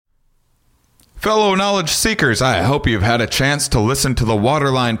Fellow knowledge seekers, I hope you've had a chance to listen to the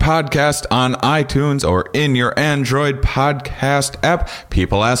Waterline podcast on iTunes or in your Android podcast app.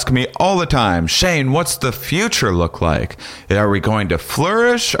 People ask me all the time, Shane, what's the future look like? Are we going to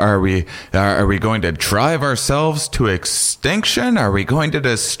flourish? Are we going to drive ourselves to extinction? Are we going to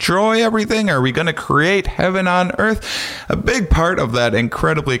destroy everything? Are we going to create heaven on earth? A big part of that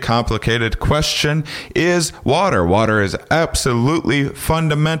incredibly complicated question is water. Water is absolutely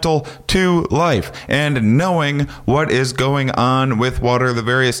fundamental to life. And knowing what is going on with water, the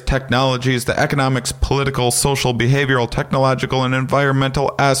various technologies, the economics, political, social, behavioral, technological, and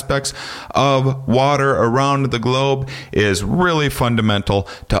environmental aspects of water around the globe is really fundamental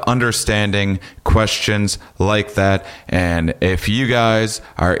to understanding questions like that. And if you guys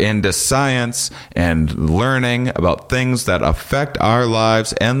are into science and learning about things that affect our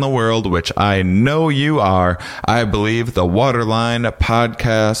lives and the world, which I know you are, I believe the Waterline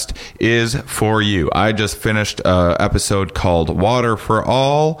podcast is for you. I just finished an episode called Water for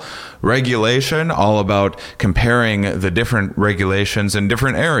All Regulation, all about comparing the different regulations in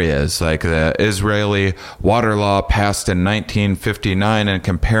different areas, like the Israeli water law passed in 1959, and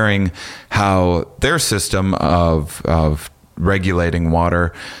comparing how their system of regulating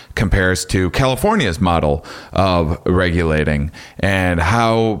water compares to California's model of regulating, and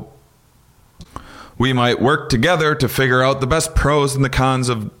how we might work together to figure out the best pros and the cons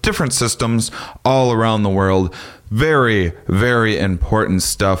of different systems all around the world. Very, very important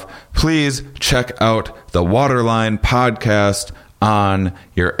stuff. Please check out the Waterline podcast on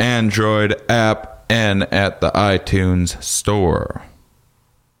your Android app and at the iTunes store.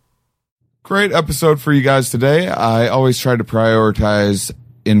 Great episode for you guys today. I always try to prioritize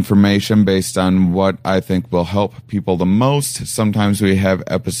information based on what I think will help people the most. Sometimes we have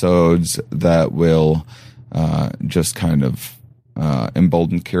episodes that will just kind of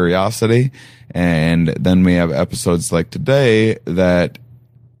embolden curiosity, and then we have episodes like today that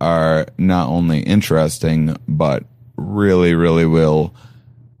are not only interesting but really, really will,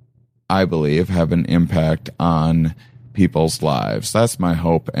 I believe, have an impact on people's lives. That's my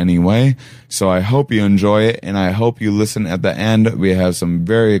hope anyway. So I hope you enjoy it, and I hope you listen at the end. We have some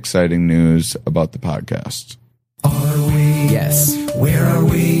very exciting news about the podcast. Are we? Yes. Where are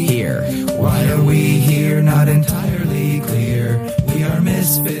we? Here. Why are we here? Not entirely clear. We are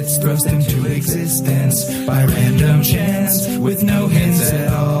misfits thrust into existence by random chance, with no hints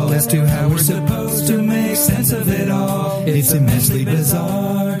at all as to how we're supposed to make sense of it all. It's immensely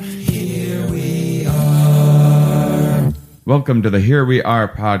bizarre. Here we are. Welcome to the Here We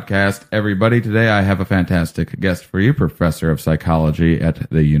Are podcast, everybody. Today I have a fantastic guest for you, professor of psychology at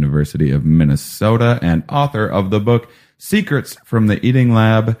the University of Minnesota and author of the book Secrets from the Eating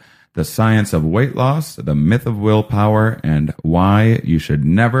Lab, The Science of Weight Loss, The Myth of Willpower, and Why You Should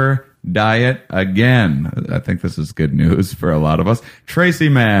Never Diet Again. I think this is good news for a lot of us. Tracy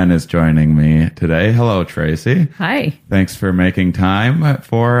Mann is joining me today. Hello, Tracy. Hi. Thanks for making time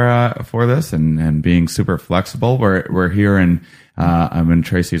for this and being super flexible. We're here in I'm in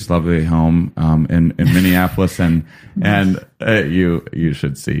Tracy's lovely home in Minneapolis, and you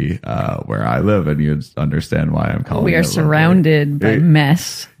should see where I live, and you'd understand why I'm calling. We are surrounded by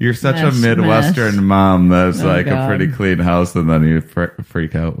mess. You're such a Midwestern mom that's like God. a pretty clean house, and then you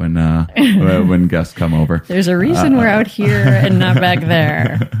freak out when guests come over. There's a reason we're out here and not back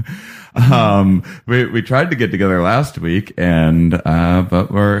there. We tried to get together last week, but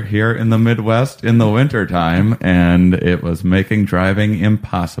we're here in the Midwest in the winter time, and it was making driving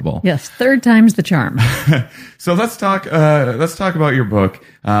impossible. Yes, third time's the charm. So let's talk about your book.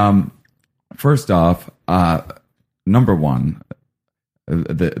 First off, number one,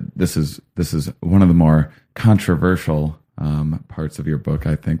 this is one of the more controversial parts of your book.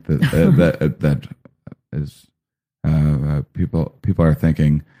 I think that is people are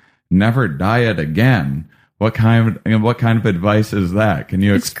thinking, never diet again. What kind of advice is that? Can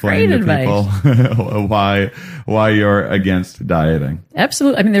you explain to people why you're against dieting?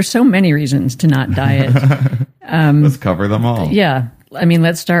 Absolutely. I mean, there's so many reasons to not diet. Let's cover them all. Yeah. I mean,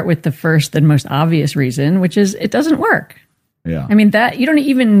 let's start with the first and most obvious reason, which is it doesn't work. Yeah. I mean, that you don't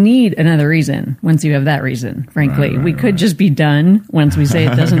even need another reason once you have that reason, frankly. We could just be done once we say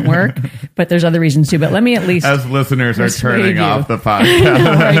it doesn't work, but there's other reasons too. But let me at least... As listeners are turning off the podcast.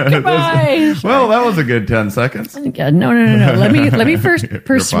 Right, goodbye. Well, that was a good 10 seconds. God, no. Let me first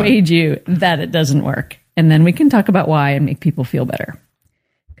persuade you that it doesn't work. And then we can talk about why and make people feel better.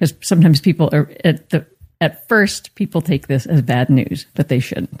 Because sometimes people are... At first, people take this as bad news, but they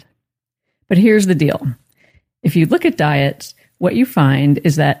shouldn't. But here's the deal. If you look at diets, what you find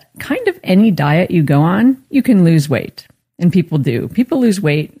is that kind of any diet you go on, you can lose weight. And people do. People lose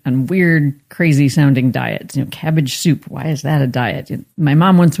weight on weird, crazy sounding diets. Cabbage soup. Why is that a diet? My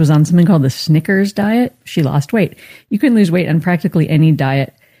mom once was on something called the Snickers diet. She lost weight. You can lose weight on practically any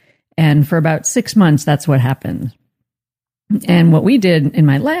diet. And for about 6 months, that's what happened. And what we did in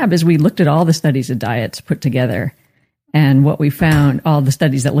my lab is we looked at all the studies of diets put together. And what we found, all the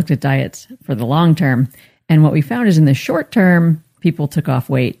studies that looked at diets for the long term. And what we found is in the short term, people took off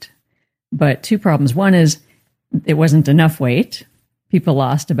weight. But 2 problems. One is it wasn't enough weight. People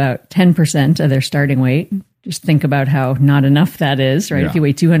lost about 10% of their starting weight. Just think about how not enough that is, right? Yeah. If you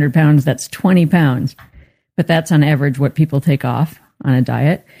weigh 200 pounds, that's 20 pounds. But that's on average what people take off on a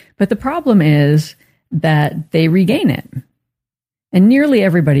diet. But the problem is that they regain it. And nearly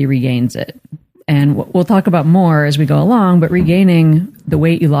everybody regains it. And we'll talk about more as we go along, but regaining the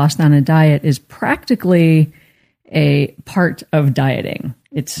weight you lost on a diet is practically a part of dieting.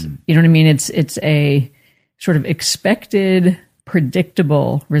 It's, you know what I mean? It's a sort of expected,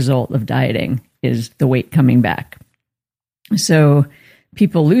 predictable result of dieting is the weight coming back. So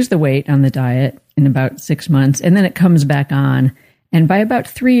people lose the weight on the diet in about 6 months, and then it comes back on. And by about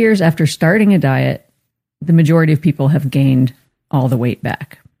 3 years after starting a diet, the majority of people have gained all the weight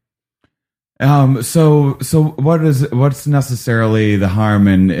back. So what's necessarily the harm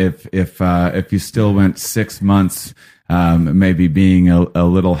in if you still went 6 months, maybe being a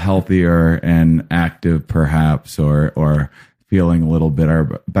little healthier and active perhaps, or feeling a little bit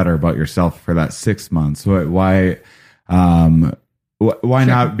better about yourself for that 6 months? Why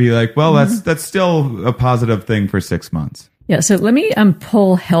not be like, well, that's still a positive thing for 6 months? Yeah, so let me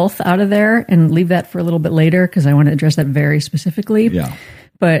pull health out of there and leave that for a little bit later because I want to address that very specifically. Yeah.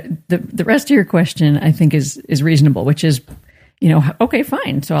 But the rest of your question, I think, is reasonable, which is, okay,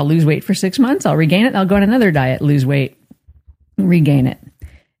 fine. So I'll lose weight for 6 months. I'll regain it. I'll go on another diet, lose weight, regain it.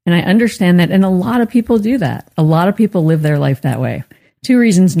 And I understand that. And a lot of people do that. A lot of people live their life that way. 2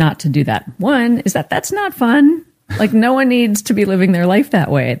 reasons not to do that. One is that that's not fun. Like, no one needs to be living their life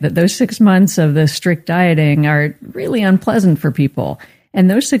that way. That those 6 months of the strict dieting are really unpleasant for people. And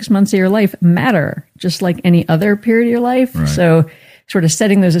those 6 months of your life matter, just like any other period of your life. Right. So sort of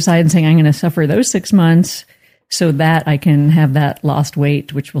setting those aside and saying, I'm going to suffer those 6 months so that I can have that lost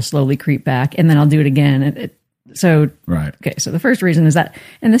weight, which will slowly creep back. And then I'll do it again. Right. Okay. So the first reason is that.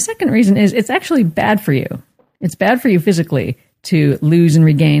 And the second reason is it's actually bad for you. It's bad for you physically to lose and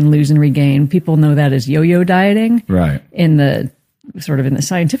regain. People know that as yo-yo dieting. Right. In the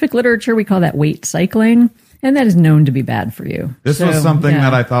scientific literature, we call that weight cycling. And that is known to be bad for you. This was something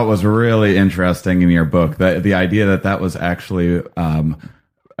that I thought was really interesting in your book. That the idea that was actually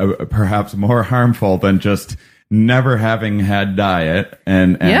perhaps more harmful than just never having had diet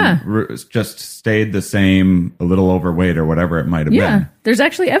and just stayed the same, a little overweight or whatever it might have been. There's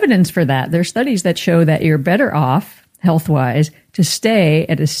actually evidence for that. There's studies that show that you're better off health-wise to stay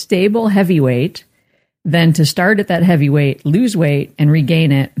at a stable heavy weight than to start at that heavy weight, lose weight and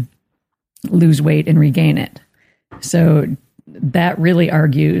regain it. Lose weight and regain it. So that really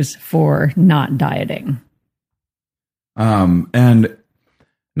argues for not dieting. And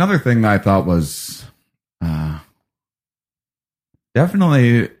another thing that I thought was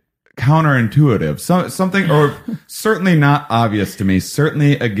definitely counterintuitive, something, or certainly not obvious to me,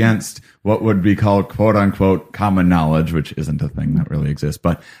 certainly against what would be called "quote unquote" common knowledge, which isn't a thing that really exists,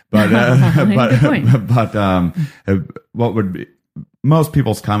 but what would be most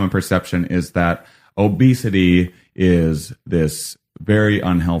people's common perception is that obesity is this very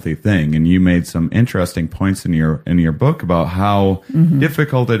unhealthy thing. And you made some interesting points in your book about how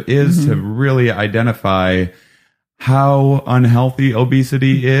difficult it is to really identify how unhealthy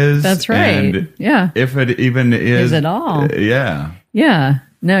obesity is. That's right. And if it even is at all. Yeah. Yeah.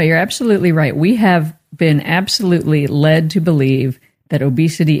 No, you're absolutely right. We have been absolutely led to believe that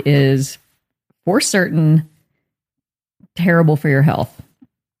obesity is for certain terrible for your health,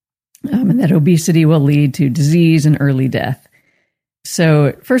 and that obesity will lead to disease and early death.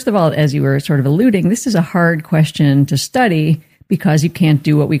 So first of all, as you were sort of alluding, this is a hard question to study because you can't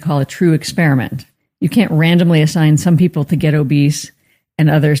do what we call a true experiment. You can't randomly assign some people to get obese and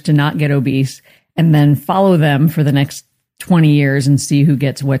others to not get obese and then follow them for the next 20 years and see who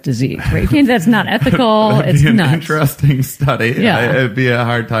gets what disease. Right? That's not ethical. It's an nuts. Interesting study. Yeah. It'd be a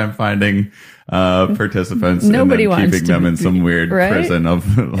hard time finding participants. Nobody and then wants keeping to them in some weird prison of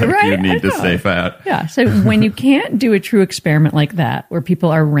you need to stay fat. Yeah. So when you can't do a true experiment like that, where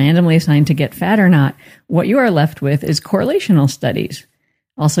people are randomly assigned to get fat or not, what you are left with is correlational studies,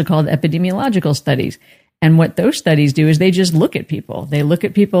 also called epidemiological studies. And what those studies do is they just look at people. They look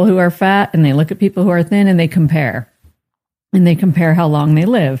at people who are fat and they look at people who are thin and they compare. And they compare how long they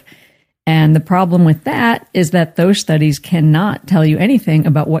live. And the problem with that is that those studies cannot tell you anything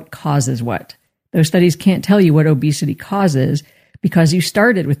about what causes what. Those studies can't tell you what obesity causes because you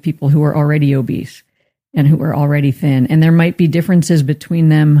started with people who were already obese and who were already thin. And there might be differences between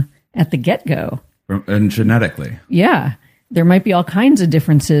them at the get-go. And genetically. Yeah. There might be all kinds of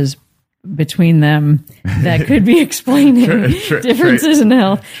differences between them that could be explaining differences in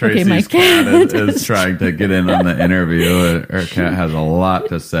health. Tracy's my cat is trying to get in on the interview. Her cat has a lot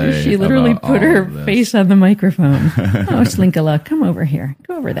to say. She literally about put all her of this. face on the microphone. Oh, Slinkala, come over here.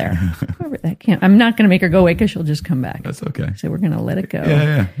 Go over there. Go over that. I'm not going to make her go away because she'll just come back. That's okay. So we're going to let it go.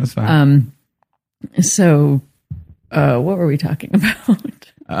 Yeah, that's fine. So, what were we talking about?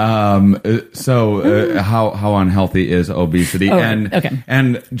 How unhealthy is obesity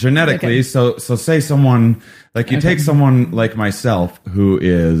and genetically? Okay. So say someone like you take someone like myself who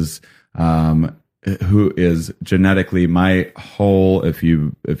is genetically if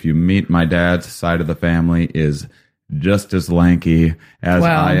you meet my dad's side of the family is just as lanky as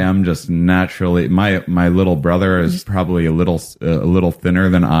Wow. I am, just naturally. My little brother is probably a little thinner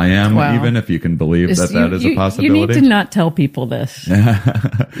than I am, Wow. even if you can believe that is a possibility. You need to not tell people this.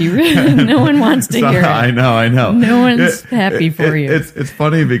 No one wants to hear it. I know. No one's happy for you. It's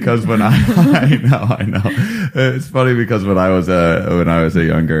funny because when I know. It's funny because when I was a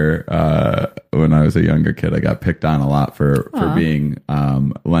younger kid, I got picked on a lot for being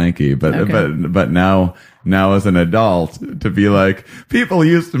lanky. But now as an adult, to be like, people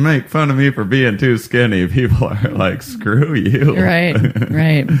used to make fun of me for being too skinny. People are like, screw you.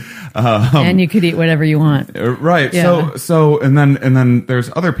 Right. And you could eat whatever you want. Right. Yeah. So, and then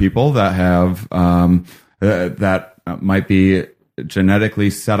there's other people that have, that might be genetically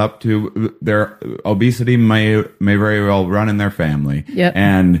set up to their obesity may very well run in their family. Yep.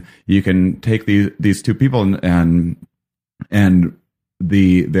 And you can take these two people and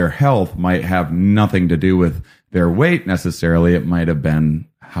their health might have nothing to do with their weight necessarily. It might have been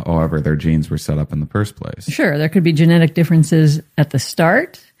however their genes were set up in the first place. Sure, there could be genetic differences at the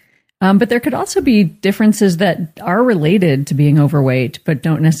start, but there could also be differences that are related to being overweight, but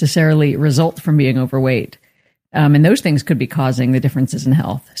don't necessarily result from being overweight. And those things could be causing the differences in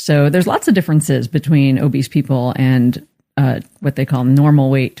health. So there's lots of differences between obese people and what they call normal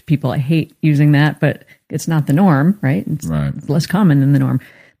weight people. I hate using that, but it's not the norm, right? It's less common than the norm,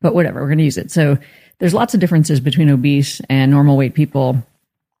 but whatever, we're going to use it. So there's lots of differences between obese and normal weight people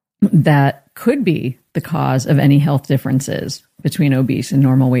that could be the cause of any health differences between obese and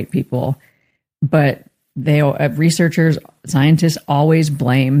normal weight people. But researchers, scientists always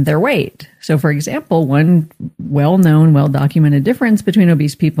blame their weight. So for example, one well-known, well-documented difference between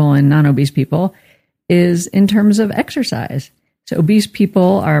obese people and non-obese people is in terms of exercise. So obese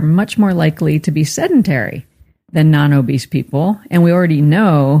people are much more likely to be sedentary than non-obese people. And we already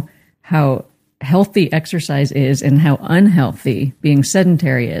know how healthy exercise is and how unhealthy being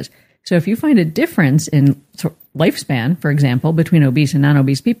sedentary is. So if you find a difference in lifespan, for example, between obese and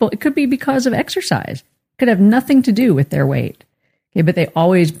non-obese people, it could be because of exercise. It could have nothing to do with their weight. Okay, but they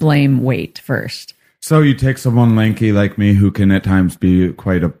always blame weight first. So you take someone lanky like me who can at times be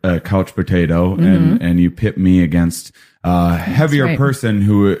quite a couch potato, and you pit me against a heavier person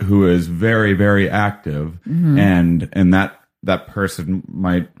who is very, very active, and that person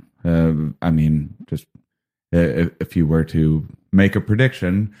might, if you were to make a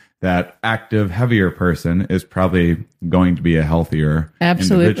prediction, that active, heavier person is probably going to be a healthier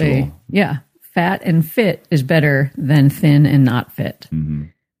individual. Yeah. Fat and fit is better than thin and not fit. Mm-hmm.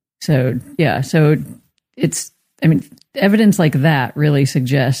 So evidence like that really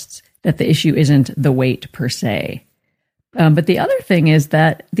suggests that the issue isn't the weight per se. But the other thing is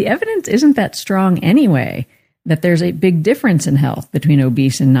that the evidence isn't that strong anyway, that there's a big difference in health between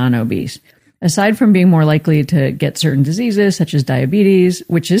obese and non-obese. Aside from being more likely to get certain diseases such as diabetes,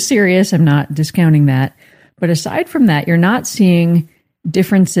 which is serious, I'm not discounting that. But aside from that, you're not seeing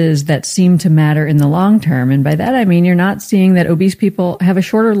differences that seem to matter in the long term. And by that, I mean, you're not seeing that obese people have a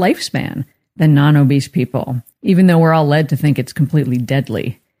shorter lifespan than non-obese people, even though we're all led to think it's completely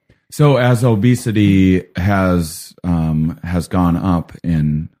deadly. So as obesity has gone up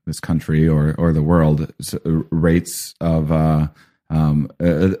in this country or the world, rates of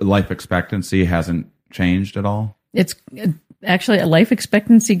life expectancy hasn't changed at all? It's actually a life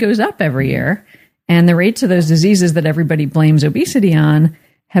expectancy goes up every year. And the rates of those diseases that everybody blames obesity on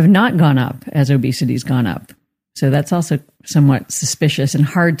have not gone up as obesity's gone up. So that's also somewhat suspicious and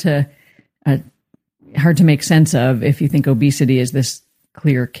hard to make sense of if you think obesity is this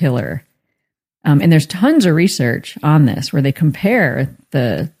clear killer. And there's tons of research on this where they compare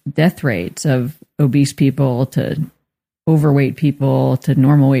the death rates of obese people to overweight people to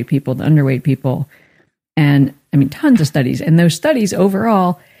normal weight people to underweight people. And I mean, tons of studies. And those studies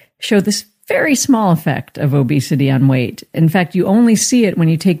overall show this very small effect of obesity on weight. In fact, you only see it when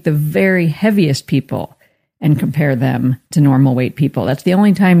you take the very heaviest people and compare them to normal weight people. That's the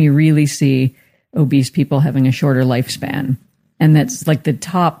only time you really see obese people having a shorter lifespan. And that's like the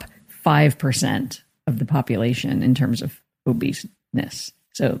top 5% of the population in terms of obeseness.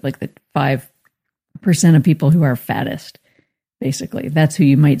 So like the 5% of people who are fattest, basically. That's who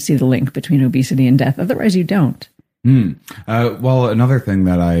you might see the link between obesity and death. Otherwise, you don't. Well, another thing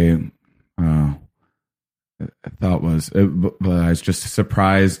that I thought was, I was just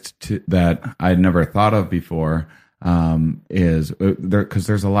surprised that I'd never thought of before, is there, because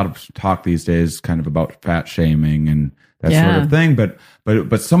there's a lot of talk these days kind of about fat shaming and that sort of thing,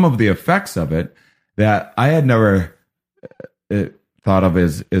 but some of the effects of it that I had never thought of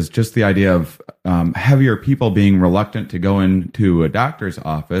is just the idea of heavier people being reluctant to go into a doctor's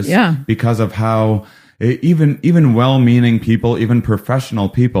office because of how even well-meaning people, even professional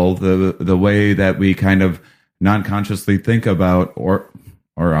people, the way that we kind of non-consciously think about or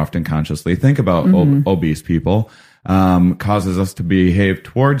often consciously think about obese people causes us to behave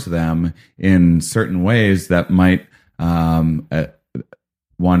towards them in certain ways that might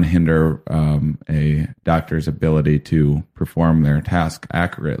one, hinder a doctor's ability to perform their task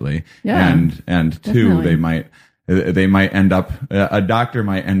accurately, and two, definitely. they might end up, a doctor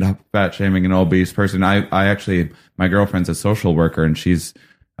might end up fat shaming an obese person. I actually, my girlfriend's a social worker, and she's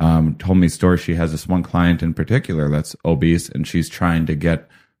told me stories. She has this one client in particular that's obese, and she's trying to get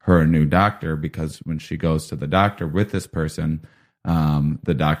her a new doctor because when she goes to the doctor with this person,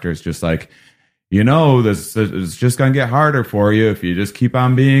 the doctor's just like, this is just going to get harder for you if you just keep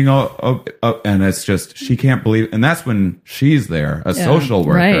on being, and it's just, she can't believe, and that's when she's there, a social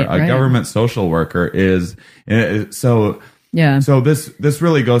worker, a government social worker is, so this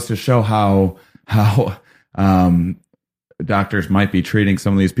really goes to show how doctors might be treating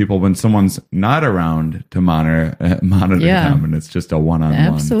some of these people when someone's not around to monitor them, and it's just a one-on-one.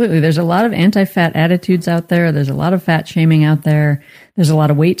 Absolutely. There's a lot of anti-fat attitudes out there. There's a lot of fat shaming out there. There's a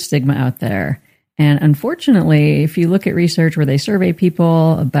lot of weight stigma out there. And unfortunately, if you look at research where they survey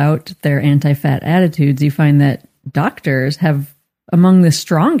people about their anti-fat attitudes, you find that doctors have among the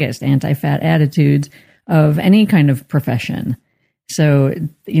strongest anti-fat attitudes of any kind of profession. So,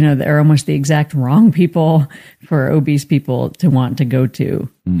 they're almost the exact wrong people for obese people to want to go to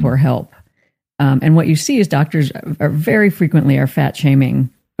for help. And what you see is doctors are very frequently are fat shaming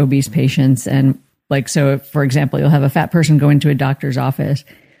obese patients. And so for example, you'll have a fat person go into a doctor's office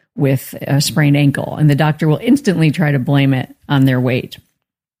with a sprained ankle, and the doctor will instantly try to blame it on their weight.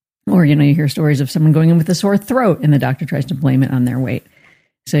 Or, you hear stories of someone going in with a sore throat, and the doctor tries to blame it on their weight.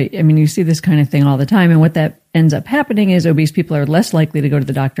 So, you see this kind of thing all the time. And what that ends up happening is obese people are less likely to go to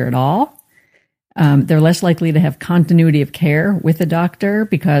the doctor at all. They're less likely to have continuity of care with a doctor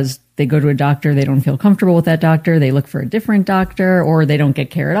because they go to a doctor, they don't feel comfortable with that doctor, they look for a different doctor, or they don't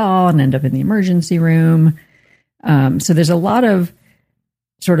get care at all and end up in the emergency room. So there's a lot of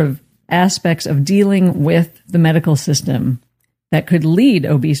sort of aspects of dealing with the medical system that could lead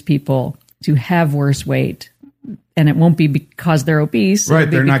obese people to have worse weight. And it won't be because they're obese. Right.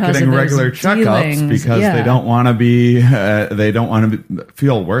 They're not getting regular checkups because they don't want to be, they don't want to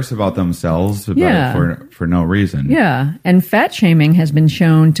feel worse about themselves for no reason. Yeah. And fat shaming has been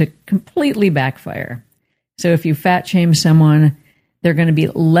shown to completely backfire. So if you fat shame someone, they're going to be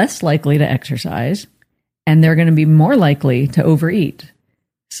less likely to exercise, and they're going to be more likely to overeat.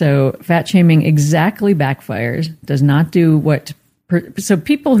 So fat shaming exactly backfires, does not do what. So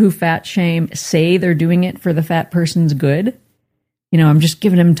people who fat shame say they're doing it for the fat person's good. I'm just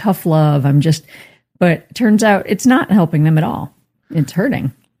giving them tough love. But it turns out it's not helping them at all. It's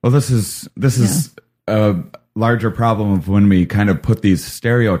hurting. Well, this is a larger problem of when we kind of put these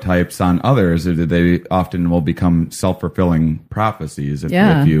stereotypes on others. They often will become self-fulfilling prophecies.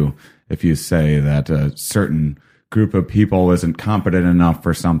 If you say that a certain group of people isn't competent enough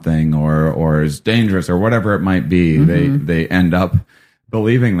for something or is dangerous or whatever it might be, they end up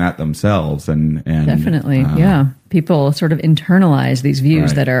believing that themselves and definitely people sort of internalize these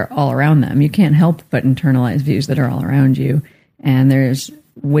views that are all around them. You can't help but internalize views that are all around you, and there's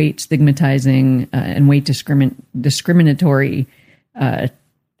weight stigmatizing and weight discriminatory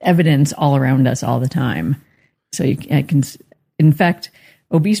evidence all around us all the time. So in fact,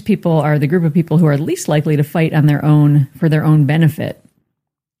 obese people are the group of people who are least likely to fight on their own for their own benefit.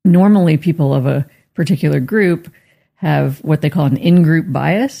 Normally, people of a particular group have what they call an in-group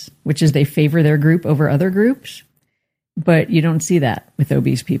bias, which is they favor their group over other groups. But you don't see that with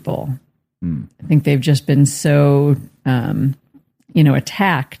obese people. I think they've just been so,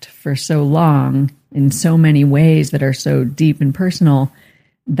 attacked for so long in so many ways that are so deep and personal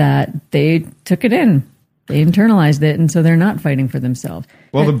that they took it in. They internalized it, and so they're not fighting for themselves.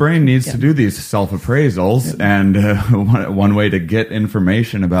 Well, the brain needs to do these self-appraisals, and one way to get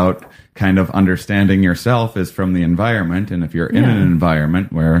information about kind of understanding yourself is from the environment. And if you're in an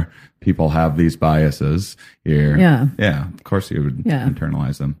environment where people have these biases, of course you would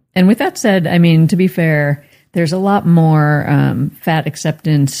internalize them. And with that said, I mean, to be fair, there's a lot more fat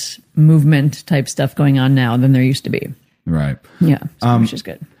acceptance movement type stuff going on now than there used to be. Right. Yeah, which is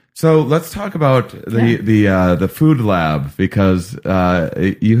good. So let's talk about the food lab, because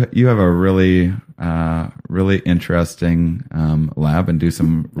you have a really interesting lab and do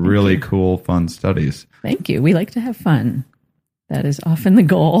some really cool, fun studies. Thank you. We like to have fun. That is often the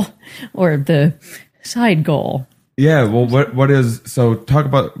goal, or the side goal. Yeah. Well, talk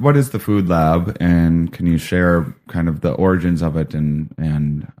about what is the food lab, and can you share kind of the origins of it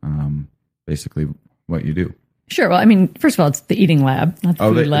and basically what you do? Sure. Well, I mean, first of all, it's the eating lab, not the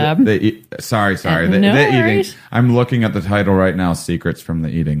food lab. Sorry. No the eating. worries. I'm looking at the title right now, Secrets from the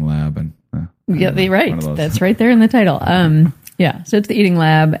Eating Lab. And right. That's right there in the title. So it's the eating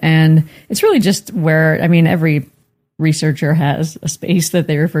lab, and it's really just where, I mean, every researcher has a space that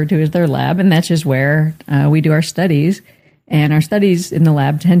they refer to as their lab, and that's just where we do our studies. And our studies in the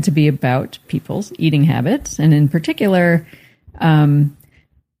lab tend to be about people's eating habits, and in particular,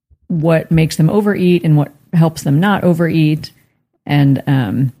 what makes them overeat and what helps them not overeat,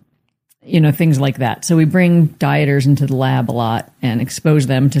 and things like that. So we bring dieters into the lab a lot and expose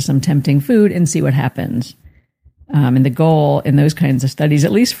them to some tempting food and see what happens. And the goal in those kinds of studies,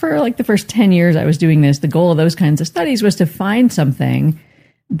 at least for like the first 10 years I was doing this, the goal of those kinds of studies was to find something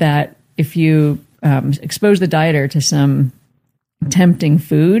that if you expose the dieter to some tempting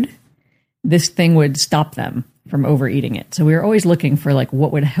food, this thing would stop them from overeating it. So we were always looking for like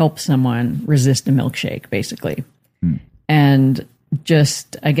what would help someone resist a milkshake, basically. And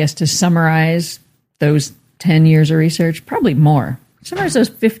just, I guess, to summarize those 10 years of research, probably more. Summarize those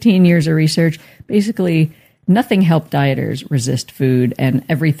 15 years of research, basically nothing helped dieters resist food, and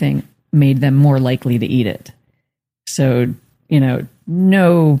everything made them more likely to eat it. So,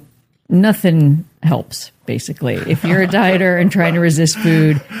 nothing helps, basically. If you're a dieter and trying to resist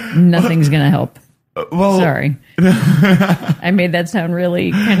food, nothing's going to help. Well, sorry. I made that sound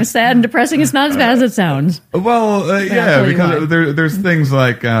really kind of sad and depressing. It's not as bad as it sounds. Well, because there's things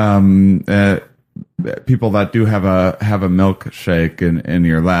like people that do have a milkshake in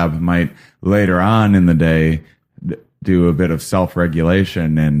your lab might later on in the day do a bit of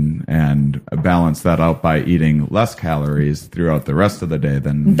self-regulation and balance that out by eating less calories throughout the rest of the day.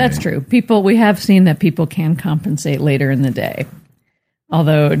 That's true. We have seen that people can compensate later in the day.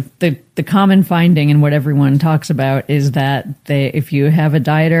 Although the common finding and what everyone talks about is that if you have a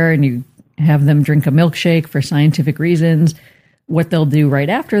dieter and you have them drink a milkshake for scientific reasons, what they'll do right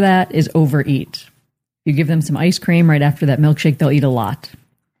after that is overeat. You give them some ice cream right after that milkshake, they'll eat a lot.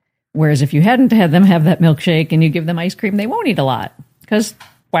 Whereas if you hadn't had them have that milkshake and you give them ice cream, they won't eat a lot. Because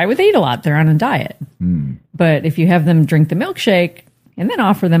why would they eat a lot? They're on a diet. But if you have them drink the milkshake and then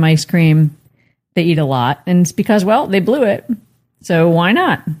offer them ice cream, they eat a lot. And it's because, well, they blew it. So why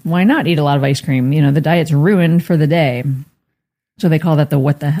not? Why not eat a lot of ice cream? The diet's ruined for the day. So they call that the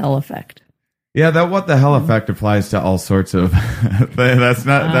what the hell effect. Yeah, that what the hell effect applies to all sorts of that's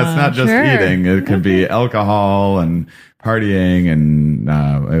not just eating. It could be alcohol and partying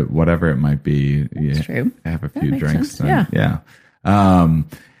and whatever it might be. That's true. Have a few drinks. And, yeah.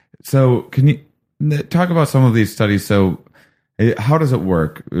 So can you talk about some of these studies? So how does it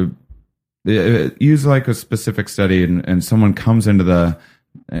work? Use like a specific study and someone comes into the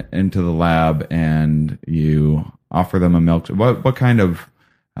lab and you offer them a milk. What kind of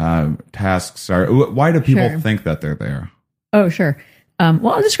tasks why do people think that they're there? Oh, sure. Well,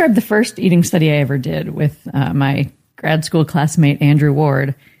 I'll describe the first eating study I ever did with my grad school classmate, Andrew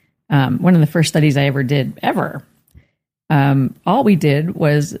Ward. One of the first studies I ever did ever. All we did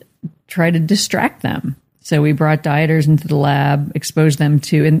was try to distract them. So we brought dieters into the lab, exposed them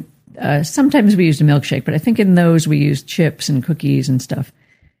to, and sometimes we used a milkshake, but I think in those we used chips and cookies and stuff.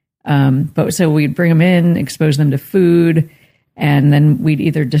 But so we'd bring them in, expose them to food, and then we'd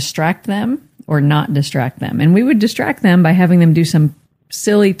either distract them or not distract them. And we would distract them by having them do some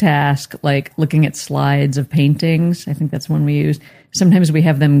silly task, like looking at slides of paintings. I think that's one we used. Sometimes we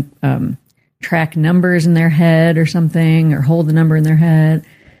have them track numbers in their head or something, or hold the number in their head,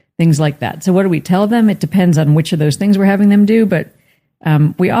 things like that. So what do we tell them? It depends on which of those things we're having them do, but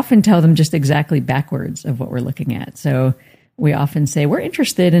we often tell them just exactly backwards of what we're looking at. So we often say we're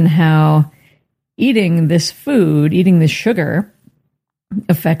interested in how eating this food, eating this sugar,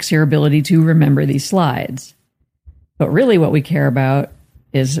 affects your ability to remember these slides. But really what we care about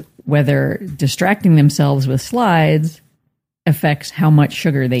is whether distracting themselves with slides affects how much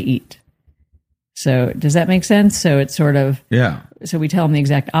sugar they eat. So does that make sense? So it's sort of, so we tell them the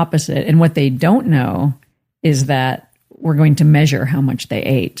exact opposite. And what they don't know is that we're going to measure how much they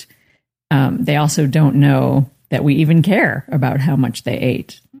ate. They also don't know that we even care about how much they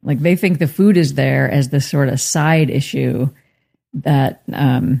ate. Like they think the food is there as this sort of side issue that,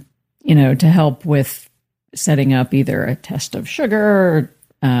 to help with setting up either a test of sugar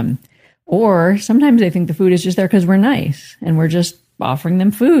or sometimes they think the food is just there because we're nice and we're just offering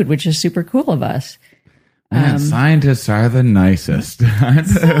them food, which is super cool of us. Man, scientists are the nicest.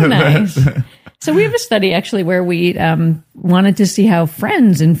 So nice. So we have a study actually where we wanted to see how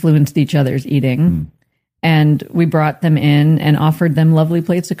friends influenced each other's eating. And we brought them in and offered them lovely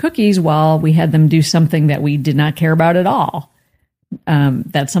plates of cookies while we had them do something that we did not care about at all.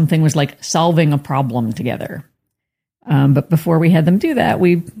 That something was like solving a problem together. But before we had them do that,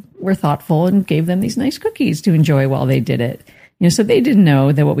 we were thoughtful and gave them these nice cookies to enjoy while they did it. So they didn't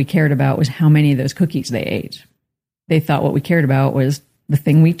know that what we cared about was how many of those cookies they ate. They thought what we cared about was the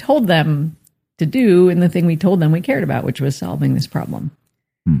thing we told them to do and the thing we told them we cared about, which was solving this problem.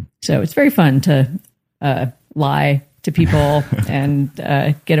 So it's very fun to lie to people and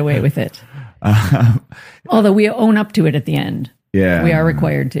get away with it. Although we own up to it at the end. Yeah. We are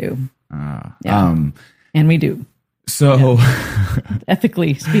required to. And we do. So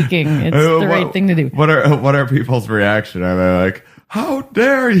ethically speaking, it's the right thing to do. What are people's reaction? Are they like, how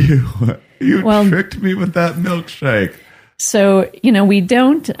dare you? You tricked me with that milkshake. So, we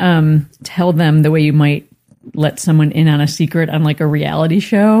don't tell them the way you might let someone in on a secret on like a reality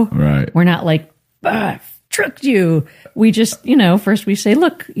show. Right. We're not like, tricked you. We just, first we say,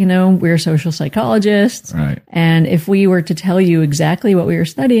 look, we're social psychologists. Right. And if we were to tell you exactly what we were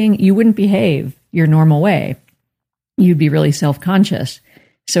studying, you wouldn't behave your normal way. You'd be really self-conscious.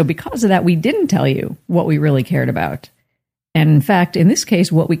 So because of that, we didn't tell you what we really cared about. And in fact, in this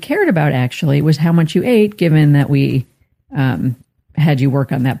case, what we cared about actually was how much you ate, given that we had you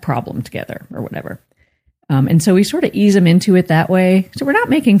work on that problem together or whatever. And so we sort of ease them into it that way. So we're not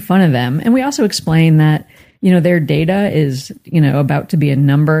making fun of them. And we also explain that, their data is, about to be a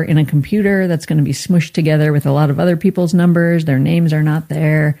number in a computer that's going to be smushed together with a lot of other people's numbers. Their names are not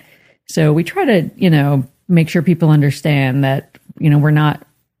there. So we try to, make sure people understand that, we're not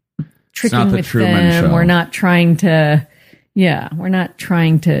tricking with them. Show. We're not trying to, we're not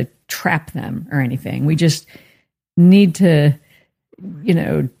trying to trap them or anything. We just need to,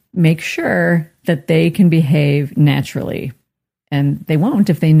 make sure that they can behave naturally. And they won't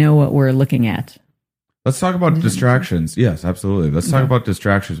if they know what we're looking at. Let's talk about distractions. Yes, absolutely. Let's talk about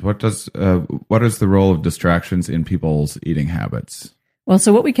distractions. What is the role of distractions in people's eating habits? Well,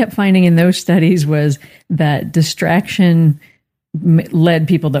 so what we kept finding in those studies was that distraction led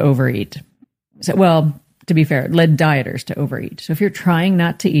people to overeat. So, well, to be fair, it led dieters to overeat. So if you're trying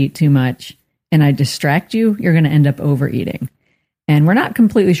not to eat too much and I distract you, you're going to end up overeating. And we're not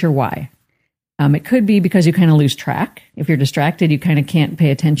completely sure why. It could be because you kind of lose track. If you're distracted, you kind of can't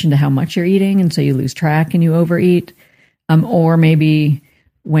pay attention to how much you're eating, and so you lose track and you overeat. Or maybe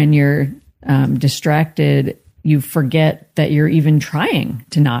when you're distracted, you forget that you're even trying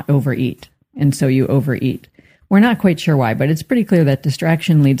to not overeat, and so you overeat. We're not quite sure why, but it's pretty clear that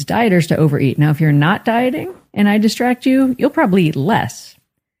distraction leads dieters to overeat. Now, if you're not dieting and I distract you, you'll probably eat less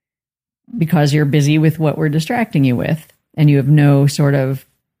because you're busy with what we're distracting you with, and you have no sort of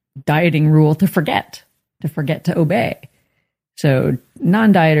dieting rule to forget to obey. So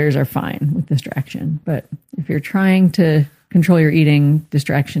non-dieters are fine with distraction, but if you're trying to control your eating,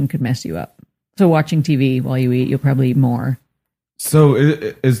 distraction could mess you up. So watching TV while you eat, you'll probably eat more. So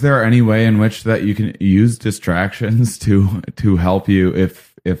is there any way in which that you can use distractions to help you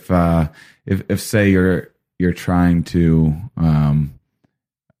if say you're trying to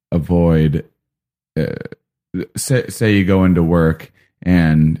avoid say you go into work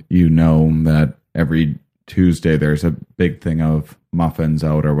and you know that every Tuesday there's a big thing of muffins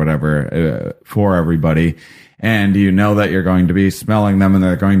out or whatever for everybody, and you know that you're going to be smelling them and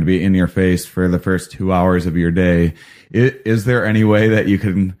they're going to be in your face for the first 2 hours of your day. Is there any way that you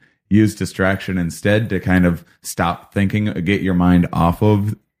can use distraction instead to kind of stop thinking, get your mind off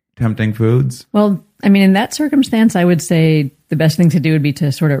of tempting foods? Well, I mean, in that circumstance, I would say the best thing to do would be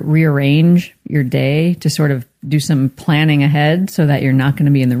to sort of rearrange your day, to sort of do some planning ahead so that you're not going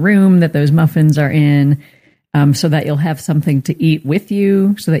to be in the room that those muffins are in, so that you'll have something to eat with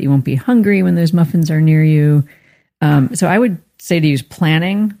you, so that you won't be hungry when those muffins are near you. So I would say to use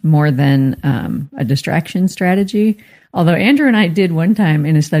planning more than a distraction strategy. Although Andrew and I did one time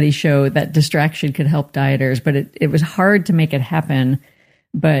in a study show that distraction could help dieters, but it was hard to make it happen.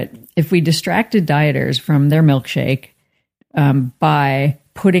 But if we distracted dieters from their milkshake by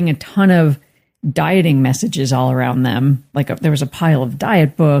putting a ton of dieting messages all around them, like there was a pile of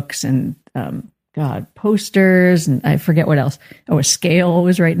diet books and posters, and I forget what else. Oh, a scale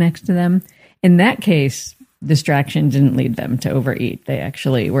was right next to them. In that case, distraction didn't lead them to overeat. They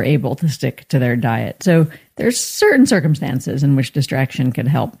actually were able to stick to their diet. So there's certain circumstances in which distraction could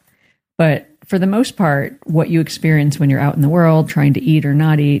help. But for the most part, what you experience when you're out in the world trying to eat or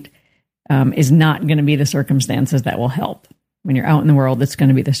not eat is not going to be the circumstances that will help. When you're out in the world, it's going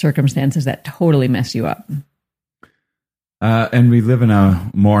to be the circumstances that totally mess you up. And we live in a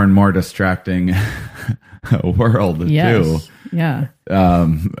more and more distracting world, too. Yeah.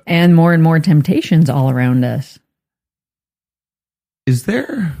 And more temptations all around us. Is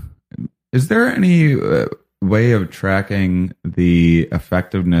there any way of tracking the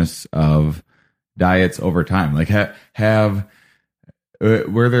effectiveness of diets over time? Like,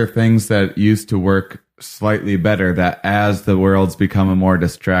 were there things that used to work slightly better that as the world's become a more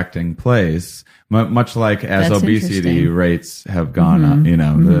distracting place, much like as That's obesity rates have gone up,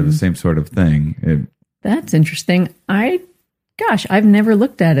 the same sort of thing? That's interesting. I've never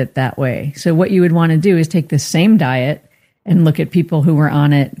looked at it that way. So what you would want to do is take the same diet and look at people who were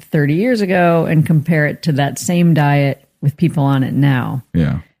on it 30 years ago and compare it to that same diet with people on it now.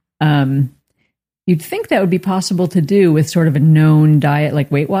 Yeah. You'd think that would be possible to do with sort of a known diet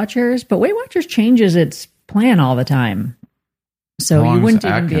like Weight Watchers, but Weight Watchers changes its plan all the time. So you wouldn't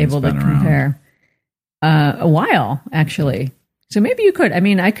even be able to compare. A while, actually. So maybe you could. I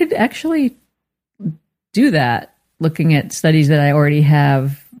mean, I could actually do that looking at studies that I already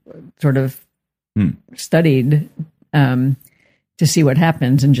have sort of studied to see what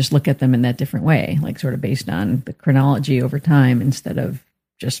happens and just look at them in that different way, like sort of based on the chronology over time instead of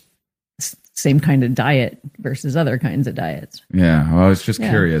just same kind of diet versus other kinds of diets. Yeah, well, I was just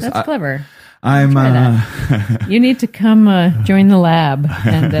curious. That's clever. I'm. You need to come join the lab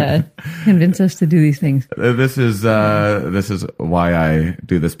and convince us to do these things. This is why I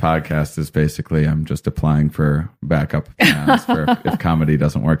do this podcast. Is basically I'm just applying for backup plans for if comedy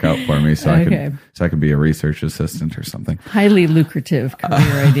doesn't work out for me, so I can be a research assistant or something. Highly lucrative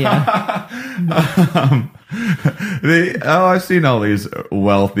career idea. I've seen all these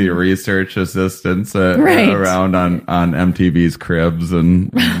wealthy research assistants around on MTV's Cribs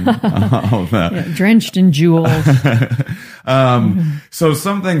and all that. Yeah, drenched in jewels. So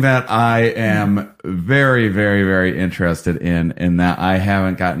something that I am very, very, very interested in that I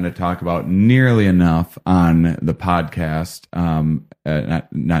haven't gotten to talk about nearly enough on the podcast,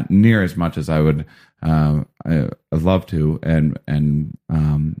 not near as much as I would I'd love to, and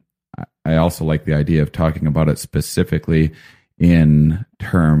I also like the idea of talking about it specifically in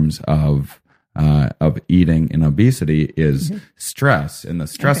terms of eating and obesity is stress and the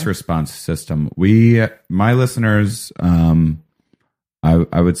stress response system. My listeners, I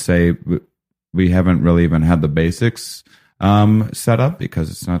would say we haven't really even had the basics set up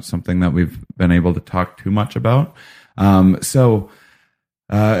because it's not something that we've been able to talk too much about. So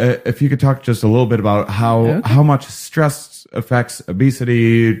if you could talk just a little bit about how much stress affects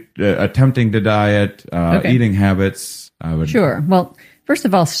obesity, attempting to diet, eating habits. Sure. Well, first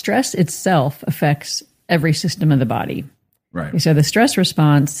of all, stress itself affects every system of the body. Right. So the stress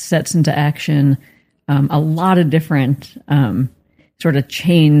response sets into action a lot of different sort of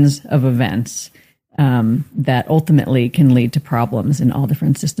chains of events that ultimately can lead to problems in all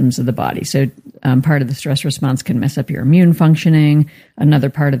different systems of the body. So part of the stress response can mess up your immune functioning. Another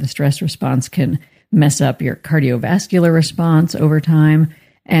part of the stress response can mess up your cardiovascular response over time.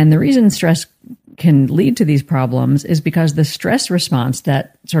 And the reason stress can lead to these problems is because the stress response,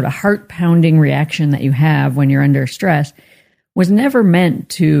 that sort of heart-pounding reaction that you have when you're under stress, was never meant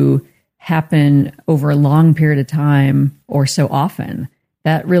to happen over a long period of time or so often.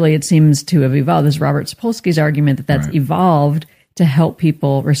 That really, it seems to have evolved. This is Robert Sapolsky's argument that's evolved to help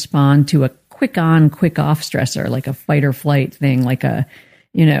people respond to a quick on, quick off stressor, like a fight or flight thing, like a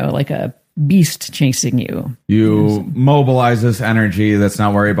beast chasing you. You mobilize this energy. Let's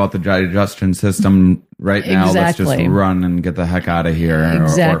not worry about the digestion system right now. Exactly. Let's just run and get the heck out of here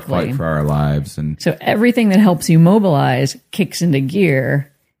or fight for our lives. And so everything that helps you mobilize kicks into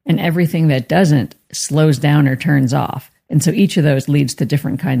gear, and everything that doesn't slows down or turns off. And so each of those leads to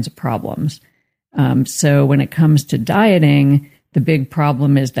different kinds of problems. So when it comes to dieting, the big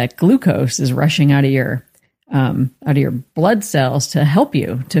problem is that glucose is rushing out of your out of your blood cells to help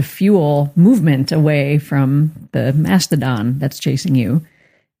you to fuel movement away from the mastodon that's chasing you.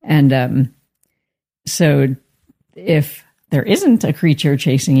 And so if there isn't a creature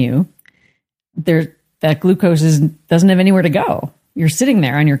chasing you, that glucose doesn't have anywhere to go. You're sitting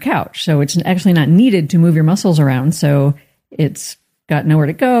there on your couch. So it's actually not needed to move your muscles around. So it's got nowhere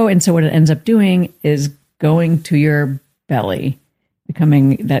to go. And so what it ends up doing is going to your belly,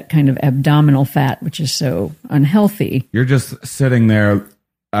 becoming that kind of abdominal fat, which is so unhealthy. You're just sitting there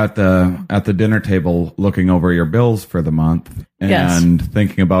at the dinner table looking over your bills for the month and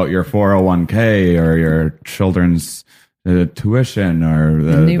thinking about your 401k or your children's tuition or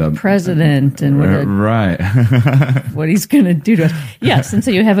the new president and what he's going to do to us. Yes, and so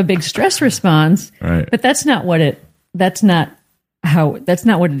you have a big stress response, right? But that's not what it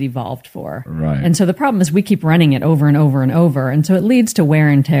evolved for, right? And so the problem is we keep running it over and over and over, and so it leads to wear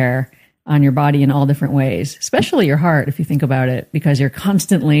and tear on your body in all different ways, especially your heart, if you think about it, because you're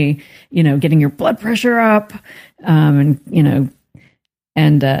constantly, getting your blood pressure up,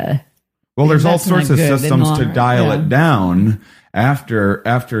 well, there's all sorts of systems to dial it down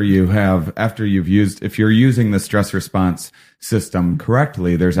after you've used, if you're using the stress response system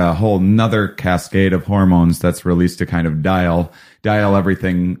correctly, there's a whole nother cascade of hormones that's released to kind of dial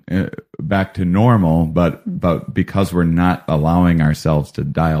everything back to normal. But because we're not allowing ourselves to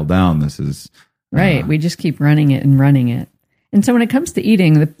dial down, this is right. We just keep running it and running it. And so when it comes to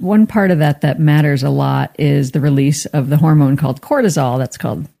eating, the one part of that matters a lot is the release of the hormone called cortisol.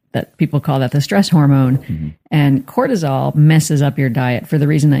 That people call that the stress hormone. Mm-hmm. And cortisol messes up your diet for the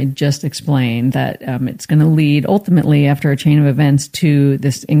reason I just explained, that it's going to lead ultimately after a chain of events to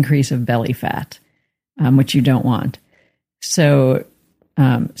this increase of belly fat, which you don't want. So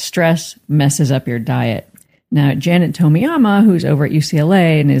stress messes up your diet. Now, Janet Tomiyama, who's over at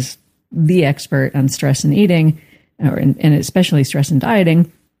UCLA and is the expert on stress and eating, and especially stress and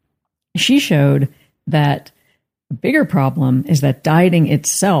dieting, she showed that the bigger problem is that dieting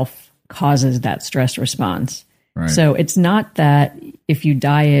itself causes that stress response. Right. So it's not that if you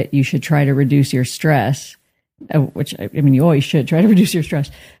diet, you should try to reduce your stress, which you always should try to reduce your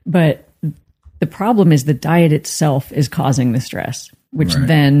stress. But the problem is the diet itself is causing the stress, which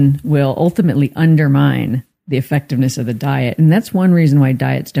then will ultimately undermine the effectiveness of the diet. And that's one reason why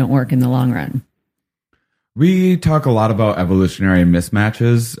diets don't work in the long run. We talk a lot about evolutionary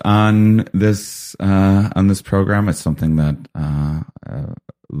mismatches on this program. It's something that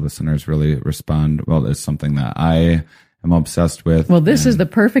listeners really respond. Well, it's something that I am obsessed with. Well, this is the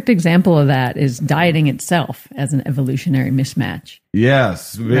perfect example of that, is dieting itself as an evolutionary mismatch.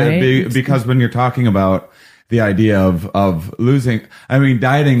 Yes, right? Because when you're talking about the idea of losing,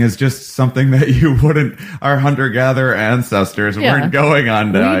 dieting is just something that our hunter-gatherer ancestors weren't going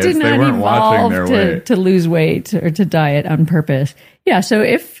on diets. They weren't watching their weight. To lose weight or to diet on purpose. Yeah, so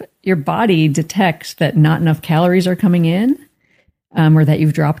if your body detects that not enough calories are coming in, or that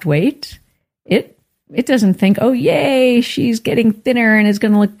you've dropped weight, it doesn't think, oh, yay, she's getting thinner and is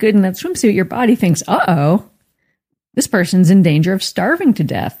going to look good in that swimsuit. Your body thinks, uh-oh, this person's in danger of starving to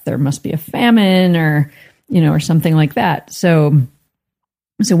death. There must be a famine or something like that. So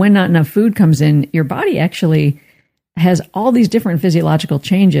when not enough food comes in, your body actually has all these different physiological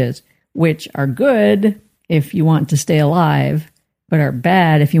changes, which are good if you want to stay alive, but are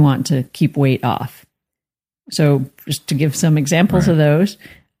bad if you want to keep weight off. So just to give some examples of those,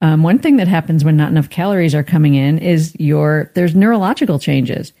 one thing that happens when not enough calories are coming in is there's neurological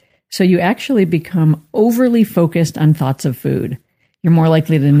changes. So you actually become overly focused on thoughts of food. You're more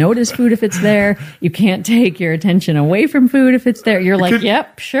likely to notice food if it's there. You can't take your attention away from food if it's there. You're like,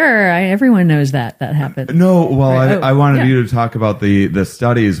 yep, sure. Everyone knows that happens. No, well, right. I wanted you to talk about the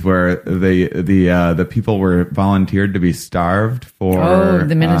studies where the people were volunteered to be starved for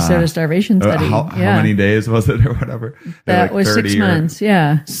the Minnesota starvation study. How many days was it or whatever? That was 6 months.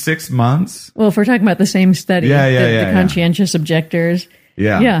 Yeah, 6 months. Well, if we're talking about the same study, the conscientious objectors.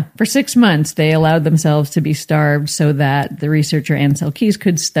 Yeah. For 6 months, they allowed themselves to be starved so that the researcher Ansel Keys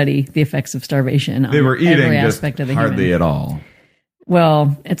could study the effects of starvation on every aspect of the hardly human. At all.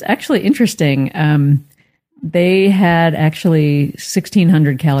 Well, it's actually interesting. They had actually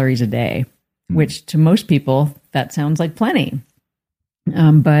 1,600 calories a day, which to most people, that sounds like plenty.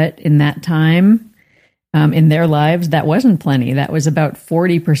 But in that time, in their lives, that wasn't plenty. That was about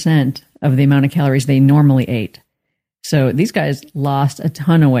 40% of the amount of calories they normally ate. So these guys lost a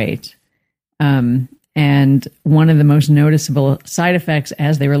ton of weight. And one of the most noticeable side effects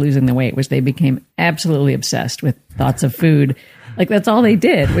as they were losing the weight was they became absolutely obsessed with thoughts of food. Like that's all they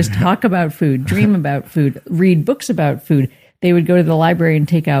did was talk about food, dream about food, read books about food. they would go to the library and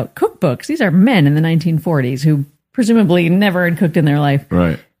take out cookbooks. These are men in the 1940s who presumably never had cooked in their life.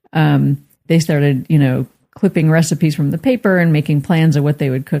 Right. They started, clipping recipes from the paper and making plans of what they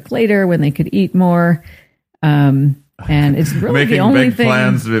would cook later when they could eat more. And it's really making the only big thing.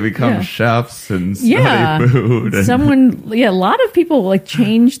 plans to become Yeah. chefs and study Yeah. food. And, A lot of people like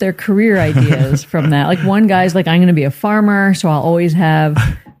change their career ideas from that. Like one guy's like, I'm going to be a farmer, so I'll always have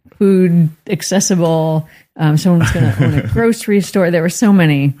food accessible. Someone's going to own a grocery store. There were so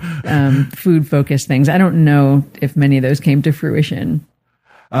many food focused things. I don't know if many of those came to fruition.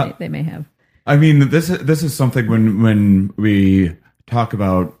 They may have. I mean, this is something when we talk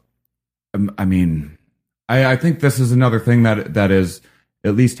about. I think this is another thing that is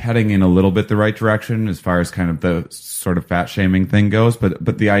at least heading in a little bit the right direction as far as kind of the sort of fat shaming thing goes.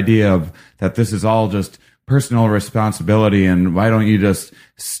 But the idea of that this is all just personal responsibility and why don't you just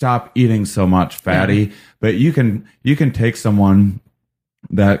stop eating so much fatty? Yeah. But you can take someone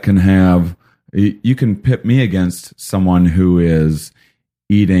that can have, you can pit me against someone who is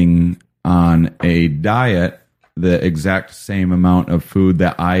eating on a diet the exact same amount of food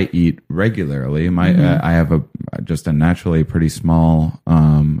that I eat regularly. I have just a naturally pretty small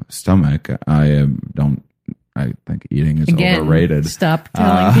stomach. I think eating is overrated. Stop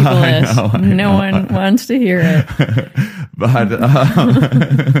telling people this. I know. No one wants to hear it. But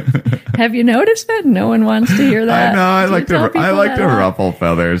have you noticed that no one wants to hear that? I know. I like to ruffle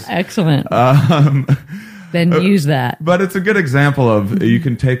feathers. Excellent. Then use that. But it's a good example of you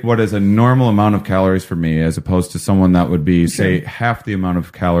can take what is a normal amount of calories for me as opposed to someone that would be, say, half the amount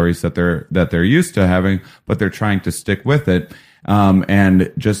of calories that they're used to having, but they're trying to stick with it.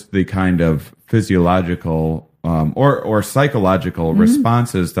 And just the kind of physiological or psychological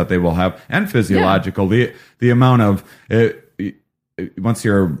responses that they will have, and physiological, the amount of once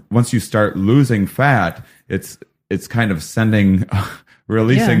you start losing fat, it's kind of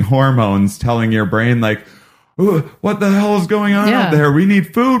releasing hormones telling your brain like, what the hell is going on out there? We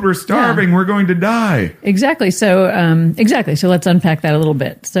need food. We're starving. Yeah. We're going to die. Exactly. So, So let's unpack that a little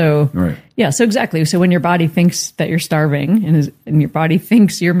bit. So, right. Yeah. So exactly. So when your body thinks that you're starving and your body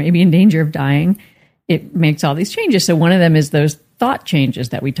thinks you're maybe in danger of dying, it makes all these changes. So one of them is those thought changes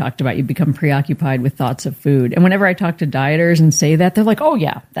that we talked about. You become preoccupied with thoughts of food. And whenever I talk to dieters and say that, they're like, oh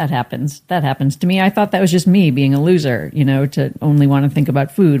yeah, that happens. That happens to me. I thought that was just me being a loser, to only want to think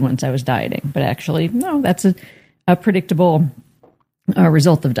about food once I was dieting. But actually, no, that's a predictable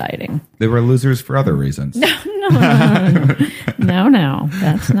result of dieting. They were losers for other reasons. No,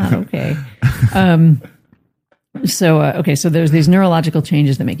 that's not okay. So there's these neurological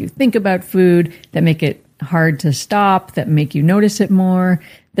changes that make you think about food, that make it hard to stop, that make you notice it more.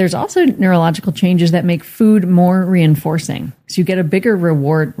 There's also neurological changes that make food more reinforcing. So you get a bigger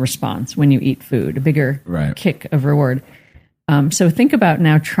reward response when you eat food, a bigger kick of reward. So think about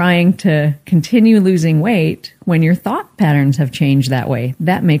now trying to continue losing weight when your thought patterns have changed that way.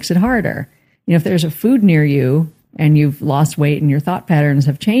 That makes it harder. If there's a food near you and you've lost weight and your thought patterns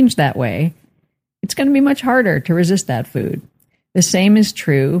have changed that way, it's going to be much harder to resist that food. The same is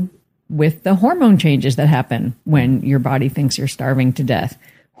true with the hormone changes that happen when your body thinks you're starving to death.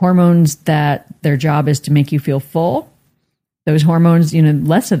 Hormones that their job is to make you feel full, those hormones,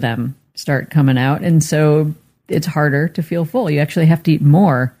 less of them start coming out. And so it's harder to feel full. You actually have to eat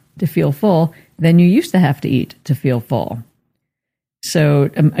more to feel full than you used to have to eat to feel full. So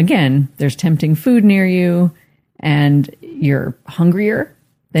again, there's tempting food near you and you're hungrier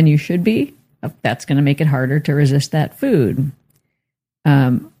than you should be. That's going to make it harder to resist that food.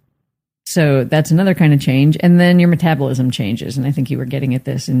 So that's another kind of change. And then your metabolism changes. And I think you were getting at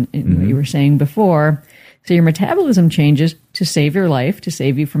this in what you were saying before. So your metabolism changes to save your life, to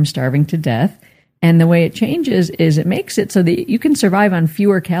save you from starving to death. And the way it changes is it makes it so that you can survive on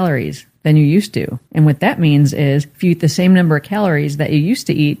fewer calories than you used to. And what that means is if you eat the same number of calories that you used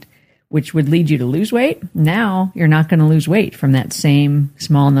to eat, which would lead you to lose weight, now you're not going to lose weight from that same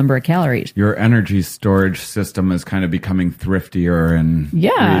small number of calories. Your energy storage system is kind of becoming thriftier and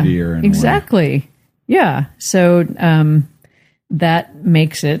greedier. And exactly. Yeah. So that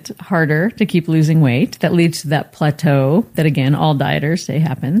makes it harder to keep losing weight. That leads to that plateau that, again, all dieters say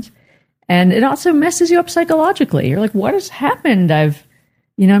happens. And it also messes you up psychologically. You're like, what has happened?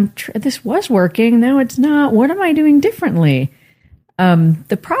 This was working. Now it's not. What am I doing differently?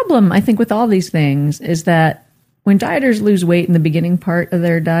 The problem, I think, with all these things is that when dieters lose weight in the beginning part of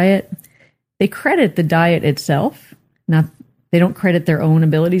their diet, they credit the diet itself. They don't credit their own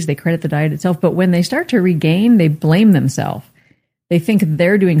abilities. They credit the diet itself. But when they start to regain, they blame themselves. They think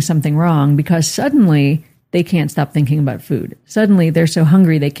they're doing something wrong because suddenly they can't stop thinking about food. Suddenly they're so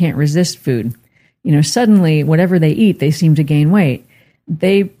hungry they can't resist food. suddenly whatever they eat, they seem to gain weight.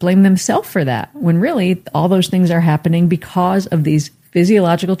 They blame themselves for that, when really all those things are happening because of these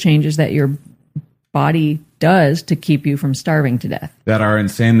physiological changes that your body does to keep you from starving to death. That are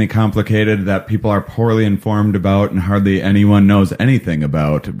insanely complicated, that people are poorly informed about, and hardly anyone knows anything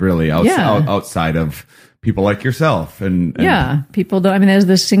about, really, outside of people like yourself. And people don't. I mean, there's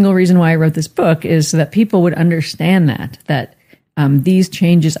the single reason why I wrote this book is so that people would understand that these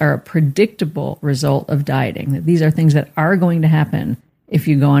changes are a predictable result of dieting, that these are things that are going to happen if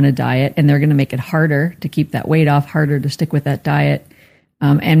you go on a diet, and they're going to make it harder to keep that weight off, harder to stick with that diet,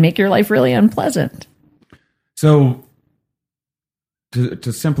 and make your life really unpleasant. So,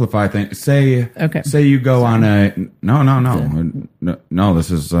 to simplify things, say you go on a no.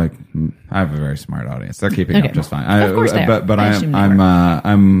 This is like, I have a very smart audience. They're keeping up just fine. Of course they are. But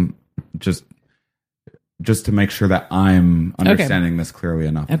I'm just to make sure that I'm understanding this clearly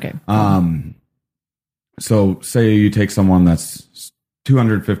enough. Okay. So say you take someone that's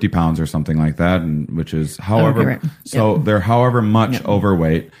 250 pounds or something like that, and which is they're however much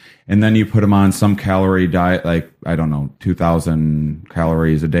overweight, and then you put them on some calorie diet, like, I don't know, 2,000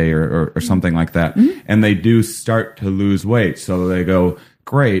 calories a day or something like that, and they do start to lose weight. So they go,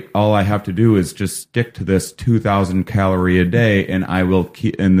 great, all I have to do is just stick to this 2,000 calorie a day, and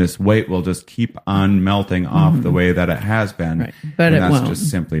and this weight will just keep on melting off the way that it has been. Right. But that's won't. just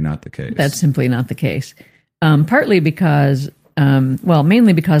simply not the case. That's simply not the case. Partly because,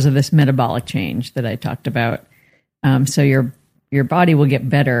 mainly because of this metabolic change that I talked about. So your body will get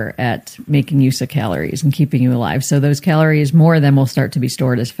better at making use of calories and keeping you alive. So those calories, more of them will start to be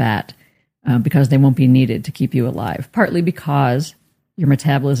stored as fat because they won't be needed to keep you alive. Partly because your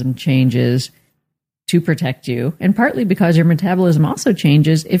metabolism changes to protect you, and partly because your metabolism also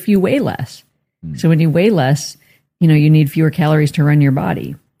changes if you weigh less. So when you weigh less, you need fewer calories to run your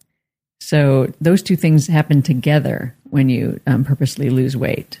body. So those two things happen together when you purposely lose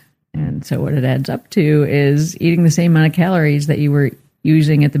weight. And so what it adds up to is eating the same amount of calories that you were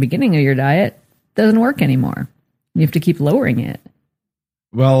using at the beginning of your diet doesn't work anymore. You have to keep lowering it.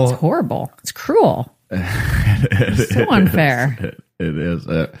 Well, it's horrible. It's cruel. It's so unfair. It is.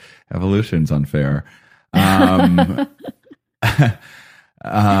 Evolution's unfair. And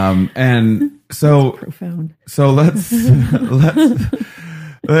so profound. So let's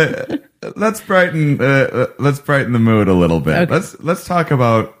brighten the mood a little bit. Okay. Let's talk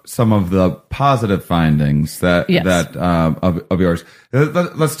about some of the positive findings of yours.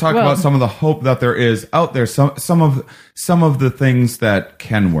 Let's talk about some of the hope that there is out there. Some of the things that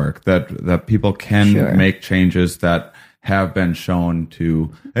can work, that people can make changes that have been shown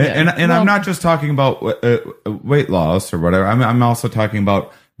to. And I'm not just talking about weight loss or whatever. I'm also talking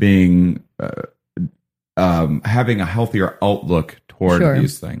about being having a healthier outlook toward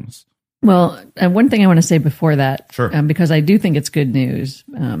these things. Well, one thing I want to say before that, Sure. Because I do think it's good news,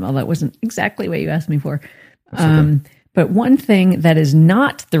 although it wasn't exactly what you asked me for. Okay. But one thing that is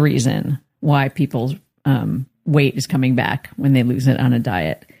not the reason why people's weight is coming back when they lose it on a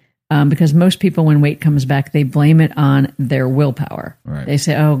diet, because most people, when weight comes back, they blame it on their willpower. Right. They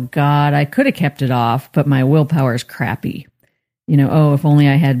say, oh, God, I could have kept it off, but my willpower is crappy. If only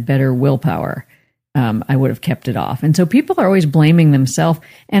I had better willpower. I would have kept it off. And so people are always blaming themselves.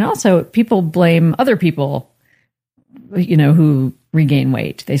 And also people blame other people, who regain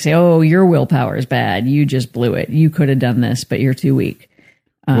weight. They say, oh, your willpower is bad. You just blew it. You could have done this, but you're too weak.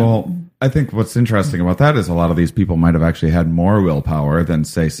 Well, I think what's interesting about that is a lot of these people might have actually had more willpower than,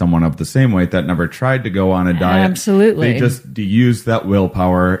 say, someone of the same weight that never tried to go on a diet. Absolutely. They just used that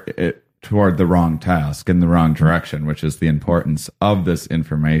willpower toward the wrong task in the wrong direction, which is the importance of this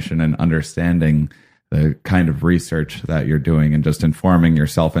information and understanding the kind of research that you're doing and just informing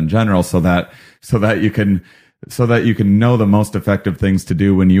yourself in general so that you can know the most effective things to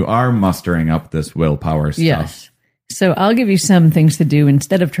do when you are mustering up this willpower stuff. Yes. So I'll give you some things to do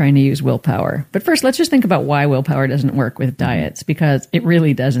instead of trying to use willpower. But first, let's just think about why willpower doesn't work with diets, because it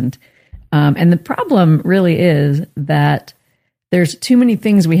really doesn't. And the problem really is that there's too many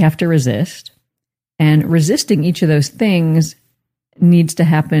things we have to resist, and resisting each of those things needs to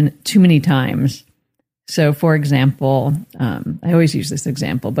happen too many times. So, for example, I always use this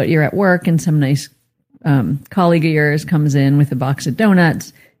example, but you're at work and some nice colleague of yours comes in with a box of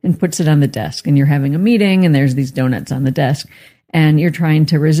donuts and puts it on the desk, and you're having a meeting and there's these donuts on the desk and you're trying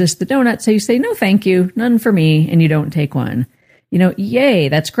to resist the donut. So you say, no, thank you, none for me. And you don't take one. Yay,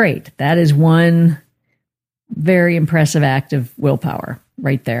 that's great. That is one very impressive act of willpower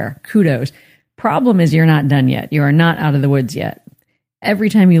right there. Kudos. Problem is you're not done yet. You are not out of the woods yet. Every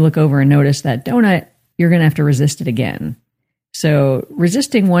time you look over and notice that donut, you're going to have to resist it again. So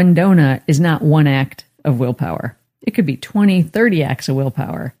resisting one donut is not one act of willpower. It could be 20, 30 acts of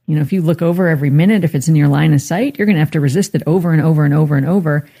willpower. You know, if you look over every minute, if it's in your line of sight, you're going to have to resist it over and over and over and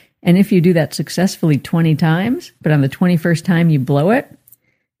over. And if you do that successfully 20 times, but on the 21st time you blow it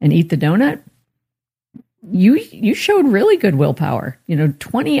and eat the donut, you showed really good willpower. You know,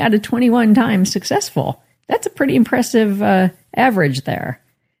 20 out of 21 times successful. That's a pretty impressive average there,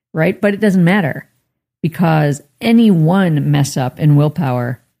 right? But it doesn't matter because any one mess up in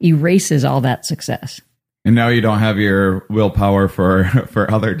willpower erases all that success. And now you don't have your willpower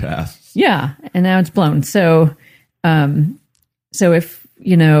for other tasks. Yeah, and now it's blown. So, so if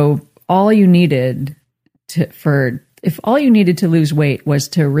you know all you needed if all you needed to lose weight was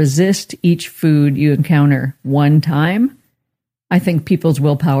to resist each food you encounter one time, I think people's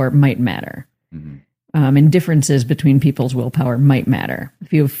willpower might matter. Mm-hmm. And differences between people's willpower might matter.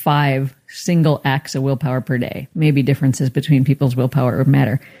 If you have 5 single acts of willpower per day, maybe differences between people's willpower would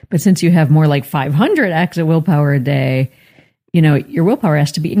matter. But since you have more like 500 acts of willpower a day, you know, your willpower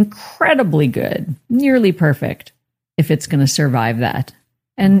has to be incredibly good, nearly perfect, if it's going to survive that.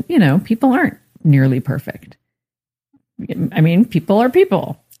 And, you know, people aren't nearly perfect. I mean, people are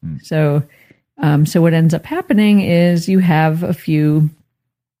people. So what ends up happening is you have a few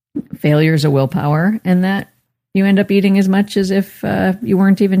failures of willpower, and that you end up eating as much as if you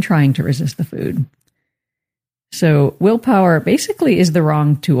weren't even trying to resist the food. So willpower basically is the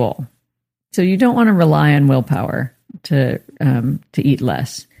wrong tool. So you don't want to rely on willpower to eat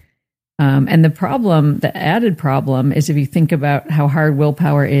less. And the added problem is if you think about how hard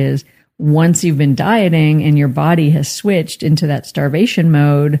willpower is once you've been dieting and your body has switched into that starvation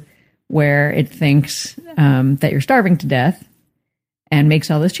mode where it thinks that you're starving to death, and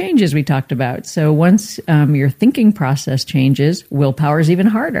makes all those changes we talked about. So once your thinking process changes, willpower is even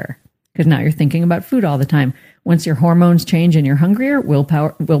harder because now you're thinking about food all the time. Once your hormones change and you're hungrier,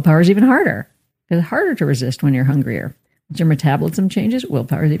 willpower is even harder because it's harder to resist when you're hungrier. Once your metabolism changes,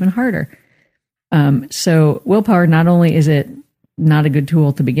 willpower is even harder. So willpower, not only is it not a good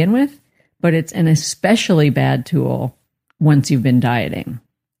tool to begin with, but it's an especially bad tool once you've been dieting.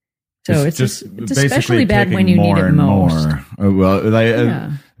 So it's especially bad when you need it most.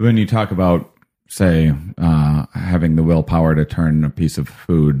 Well, when you talk about, say, having the willpower to turn a piece of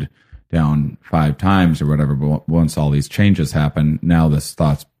food down 5 times or whatever, but once all these changes happen, now this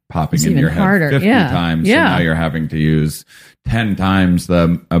thought's popping in your head 50 times. So now you're having to use 10 times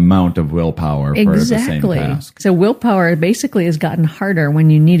the amount of willpower for the same task. So willpower basically has gotten harder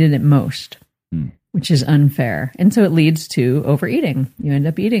when you needed it most. Which is unfair. And so it leads to overeating. You end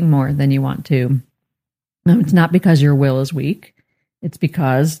up eating more than you want to. It's not because your will is weak. It's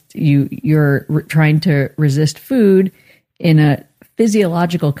because you're trying to resist food in a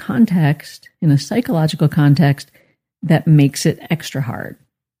physiological context, in a psychological context that makes it extra hard,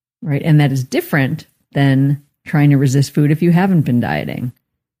 right? And that is different than trying to resist food if you haven't been dieting.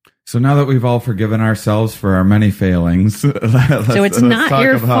 So now that we've all forgiven ourselves for our many failings, so it's not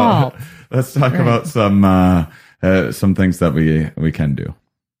your fault. Let's talk about some things that we can do.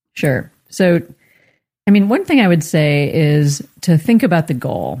 Sure. So, I mean, one thing I would say is to think about the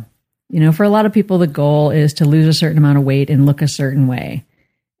goal. You know, for a lot of people, the goal is to lose a certain amount of weight and look a certain way.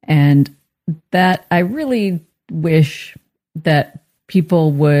 And that I really wish that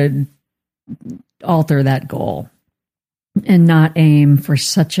people would alter that goal and not aim for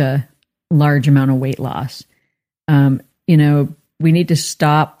such a large amount of weight loss. You know, we need to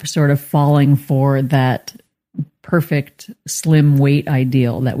stop sort of falling for that perfect slim weight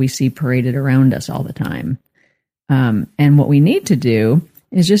ideal that we see paraded around us all the time. And what we need to do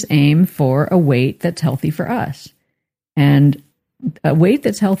is just aim for a weight that's healthy for us. And a weight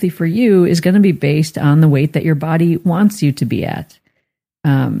that's healthy for you is going to be based on the weight that your body wants you to be at,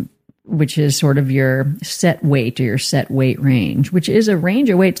 which is sort of your set weight or your set weight range, which is a range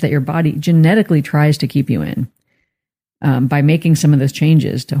of weights that your body genetically tries to keep you in by making some of those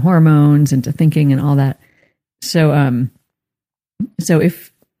changes to hormones and to thinking and all that. So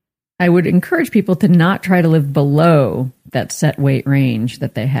if I would encourage people to not try to live below that set weight range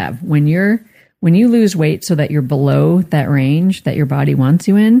that they have. When you lose weight so that you're below that range that your body wants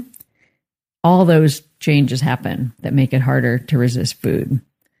you in, all those changes happen that make it harder to resist food.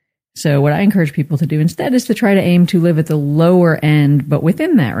 So what I encourage people to do instead is to try to aim to live at the lower end, but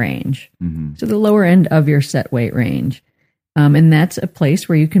within that range. Mm-hmm. So the lower end of your set weight range. And that's a place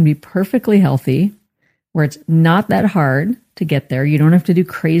where you can be perfectly healthy, where it's not that hard to get there. You don't have to do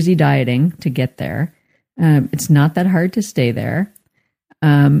crazy dieting to get there. It's not that hard to stay there.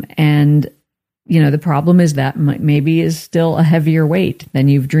 And, you know, the problem is that maybe is still a heavier weight than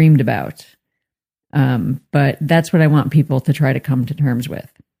you've dreamed about. But that's what I want people to try to come to terms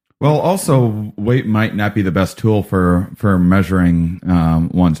with. Well, also, weight might not be the best tool for measuring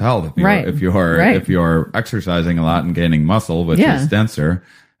one's health. If you're exercising a lot and gaining muscle, which is denser,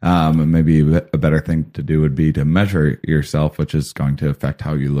 maybe a better thing to do would be to measure yourself, which is going to affect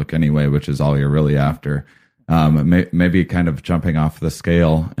how you look anyway, which is all you're really after. Maybe kind of jumping off the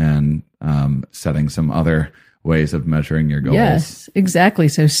scale and setting some other ways of measuring your goals. Yes, exactly.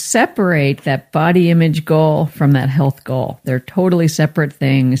 So separate that body image goal from that health goal. They're totally separate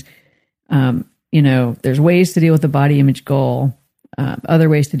things. There's ways to deal with the body image goal, other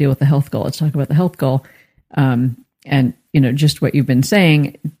ways to deal with the health goal. Let's talk about the health goal. And just what you've been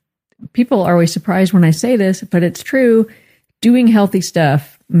saying, people are always surprised when I say this, but it's true. Doing healthy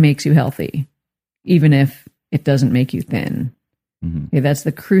stuff makes you healthy, even if it doesn't make you thin. Mm-hmm. Okay, that's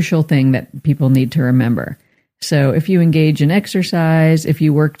the crucial thing that people need to remember. So if you engage in exercise, if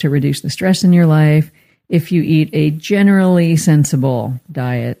you work to reduce the stress in your life, if you eat a generally sensible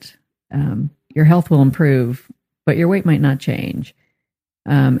diet, your health will improve, but your weight might not change.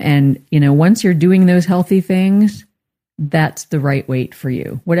 Once you're doing those healthy things, that's the right weight for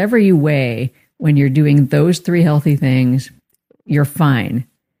you. Whatever you weigh when you're doing those 3 healthy things, you're fine.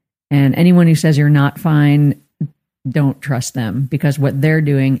 And anyone who says you're not fine, don't trust them, because what they're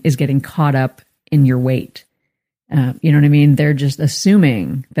doing is getting caught up in your weight. You know what I mean? They're just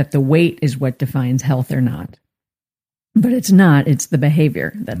assuming that the weight is what defines health or not. But it's not. It's the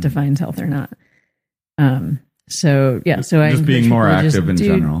behavior that defines health or not. So just being more active in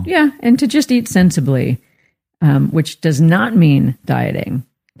general. Yeah, and to just eat sensibly, which does not mean dieting,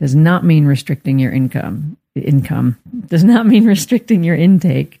 does not mean restricting your income, does not mean restricting your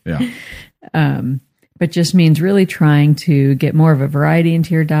intake. Yeah. But just means really trying to get more of a variety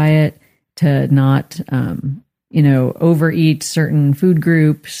into your diet, to not overeat certain food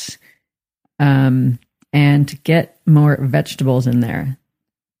groups, and to get more vegetables in there.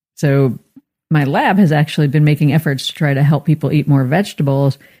 So my lab has actually been making efforts to try to help people eat more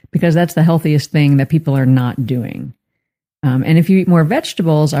vegetables, because that's the healthiest thing that people are not doing. And if you eat more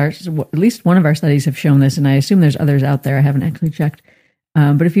vegetables, at least one of our studies have shown this, and I assume there's others out there. I haven't actually checked.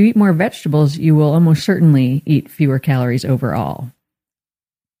 But if you eat more vegetables, you will almost certainly eat fewer calories overall.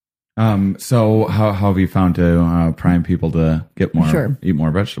 So how have you found to prime people to eat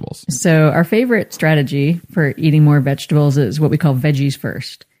more vegetables? So our favorite strategy for eating more vegetables is what we call veggies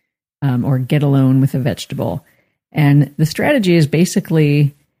first, or get alone with a vegetable. And the strategy is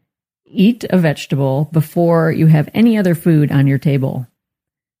basically eat a vegetable before you have any other food on your table,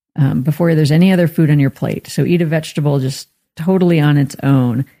 before there's any other food on your plate. So eat a vegetable just totally on its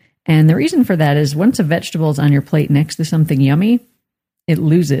own. And the reason for that is once a vegetable is on your plate next to something yummy, it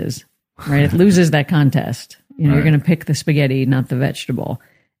loses, right? It loses that contest. You're going to pick the spaghetti, not the vegetable.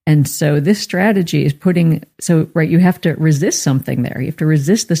 And so this strategy is you have to resist something there. You have to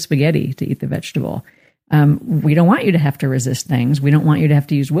resist the spaghetti to eat the vegetable. We don't want you to have to resist things. We don't want you to have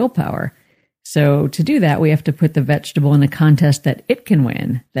to use willpower. So to do that, we have to put the vegetable in a contest that it can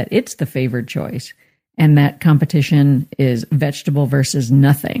win, that it's the favored choice. And that competition is vegetable versus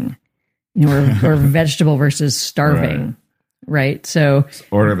nothing, or vegetable versus starving. Right. So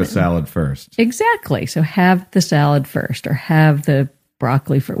order the salad first. Exactly. So have the salad first, or have the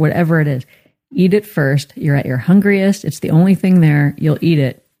broccoli first, whatever it is. Eat it first. You're at your hungriest. It's the only thing there. You'll eat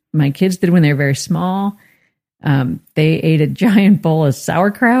it. My kids did when they were very small. They ate a giant bowl of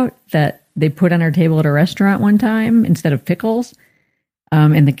sauerkraut that they put on our table at a restaurant one time instead of pickles.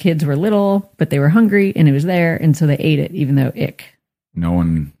 And the kids were little, but they were hungry and it was there. And so they ate it, even though ick. No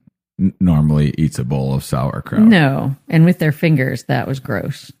one normally eats a bowl of sauerkraut. No. And with their fingers, that was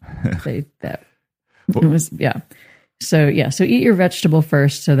gross. So eat your vegetable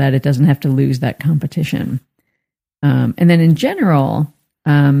first so that it doesn't have to lose that competition. And then in general,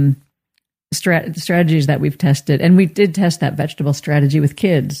 strategies that we've tested, and we did test that vegetable strategy with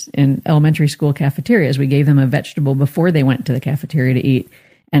kids in elementary school cafeterias. We gave them a vegetable before they went to the cafeteria to eat,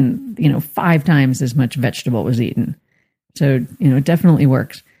 and 5 times as much vegetable was eaten. So it definitely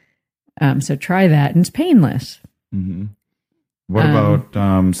works. So try that, and it's painless. Mm-hmm. What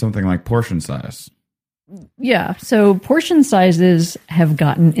about something like portion size? Yeah, so portion sizes have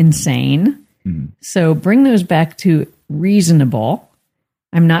gotten insane. Mm-hmm. So bring those back to reasonable.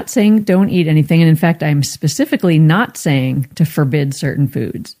 I'm not saying don't eat anything. And in fact, I'm specifically not saying to forbid certain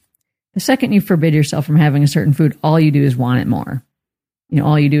foods. The second you forbid yourself from having a certain food, all you do is want it more.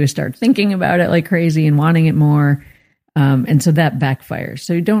 All you do is start thinking about it like crazy and wanting it more. And so that backfires.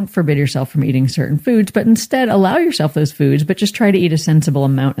 So you don't forbid yourself from eating certain foods, but instead allow yourself those foods, but just try to eat a sensible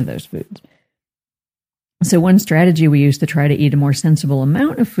amount of those foods. So one strategy we use to try to eat a more sensible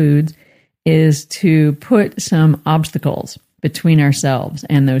amount of foods is to put some obstacles between ourselves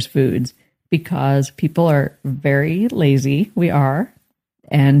and those foods, because people are very lazy. We are.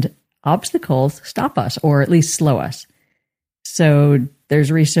 And obstacles stop us, or at least slow us. So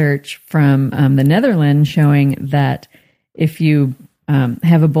there's research from the Netherlands showing that if you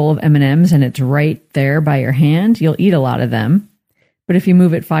have a bowl of M&Ms and it's right there by your hand, you'll eat a lot of them. But if you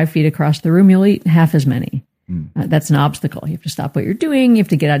move it 5 feet across the room, you'll eat half as many. That's an obstacle. You have to stop what you're doing. You have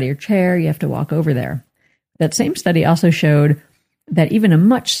to get out of your chair. You have to walk over there. That same study also showed that even a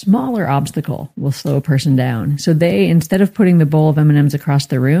much smaller obstacle will slow a person down. So they, instead of putting the bowl of M&Ms across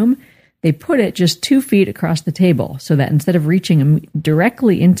the room, they put it just 2 feet across the table, so that instead of reaching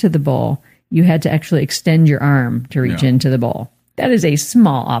directly into the bowl, you had to actually extend your arm to reach into the bowl. That is a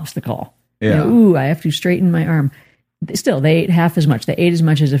small obstacle. Yeah. Ooh, I have to straighten my arm. Still, they ate half as much. They ate as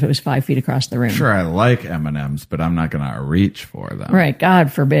much as if it was 5 feet across the room. Sure, I like M&Ms, but I'm not going to reach for them. Right.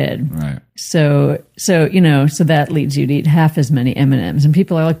 God forbid. Right. So that leads you to eat half as many M&Ms. And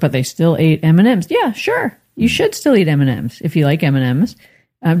people are like, but they still ate M&Ms. Yeah, sure. You should still eat M&Ms if you like M&Ms.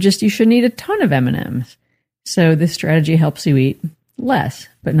 Just you shouldn't eat a ton of M&Ms. So this strategy helps you eat less,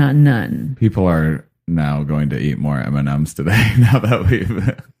 but not none. People are now going to eat more M&Ms today. Now that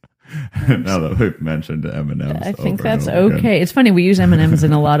we've mentioned M&Ms, I think that's okay. It's funny, we use M&Ms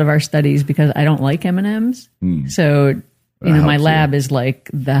in a lot of our studies because I don't like M&Ms. So my lab is like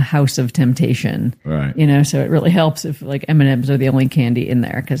the house of temptation. Right. So it really helps if like M&Ms are the only candy in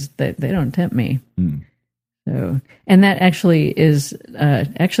there because they don't tempt me. So, and that actually is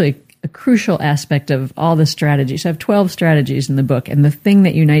actually a crucial aspect of all the strategies. So I have 12 strategies in the book, and the thing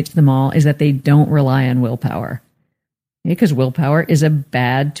that unites them all is that they don't rely on willpower. Because willpower is a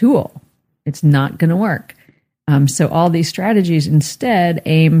bad tool. It's not going to work. So all these strategies instead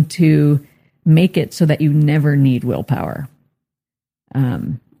aim to make it so that you never need willpower.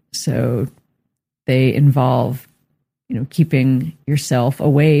 So they involve, keeping yourself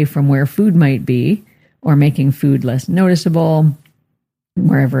away from where food might be, or making food less noticeable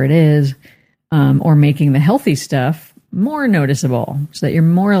wherever it is, or making the healthy stuff more noticeable so that you're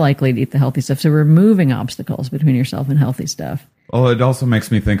more likely to eat the healthy stuff. So removing obstacles between yourself and healthy stuff. Well, it also makes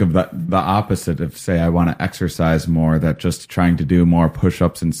me think of the opposite of, say, I want to exercise more, that just trying to do more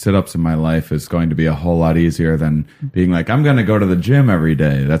push-ups and sit-ups in my life is going to be a whole lot easier than being like, I'm going to go to the gym every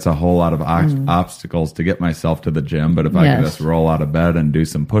day. That's a whole lot of obstacles to get myself to the gym. But if I can just roll out of bed and do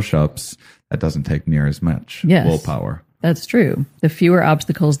some push-ups, that doesn't take near as much willpower. That's true. The fewer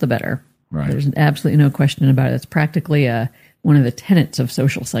obstacles, the better. Right. There's absolutely no question about it. It's practically one of the tenets of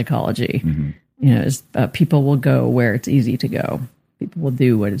social psychology. Is people will go where it's easy to go. People will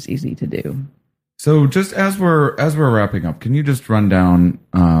do what is easy to do. So, just as we're wrapping up, can you just run down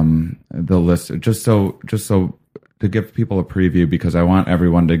the list, just so to give people a preview, because I want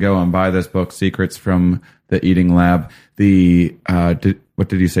everyone to go and buy this book, Secrets from the Eating Lab. What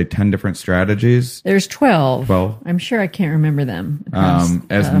did you say? 10 different strategies? There's 12. 12. I'm sure I can't remember them. As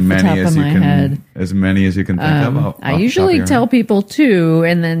many as you can think of. I usually tell people 2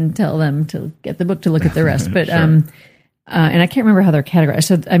 and then tell them to get the book to look at the rest. But Sure. And I can't remember how they're categorized.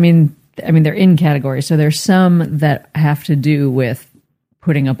 So I mean they're in categories. So there's some that have to do with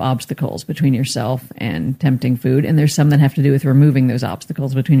putting up obstacles between yourself and tempting food, and there's some that have to do with removing those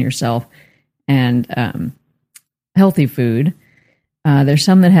obstacles between yourself and healthy food. There's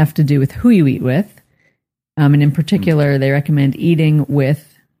some that have to do with who you eat with. And in particular, they recommend eating with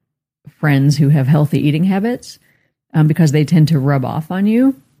friends who have healthy eating habits because they tend to rub off on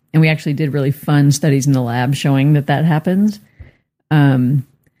you. And we actually did really fun studies in the lab showing that happens. And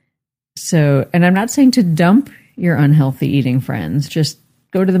I'm not saying to dump your unhealthy eating friends. Just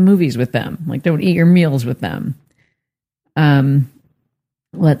go to the movies with them. Like, don't eat your meals with them.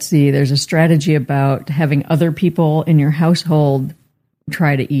 Let's see. There's a strategy about having other people in your household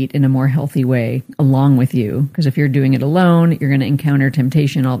try to eat in a more healthy way along with you. Because if you're doing it alone, you're going to encounter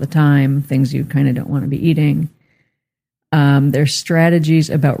temptation all the time, things you kind of don't want to be eating. There's strategies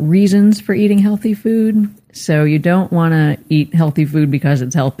about reasons for eating healthy food. So you don't want to eat healthy food because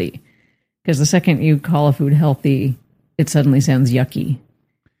it's healthy. Because the second you call a food healthy, it suddenly sounds yucky.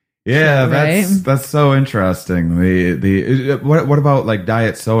 Yeah, right? That's so interesting. What about like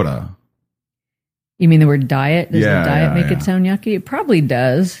diet soda? You mean the word diet? Does the diet make yeah. it sound yucky? It probably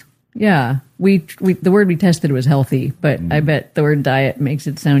does. Yeah. We the word we tested was healthy, but I bet the word diet makes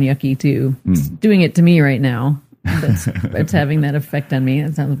it sound yucky too. It's doing it to me right now. It's having that effect on me.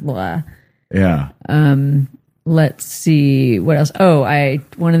 It sounds blah. Yeah. Let's see what else.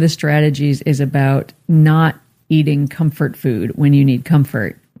 One of the strategies is about not eating comfort food when you need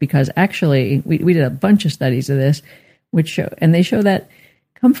comfort, because actually we did a bunch of studies of this, they show that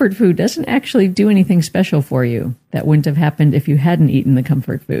comfort food doesn't actually do anything special for you that wouldn't have happened if you hadn't eaten the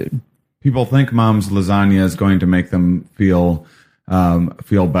comfort food. People think mom's lasagna is going to make them feel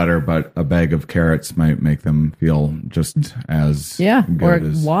better, but a bag of carrots might make them feel just as good or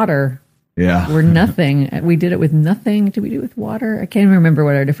as water. Yeah. Or nothing. We did it with nothing. Did we do it with water? I can't even remember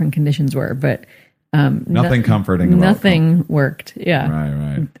what our different conditions were, but nothing comforting. Nothing worked. Yeah.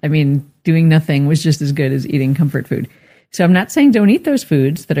 Right. I mean, doing nothing was just as good as eating comfort food. So I'm not saying don't eat those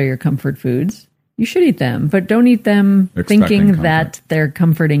foods that are your comfort foods. You should eat them, but don't eat them thinking that they're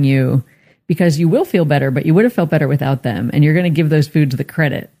comforting you, because you will feel better, but you would have felt better without them. And you're going to give those foods the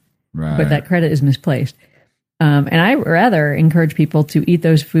credit, but that credit is misplaced. And I rather encourage people to eat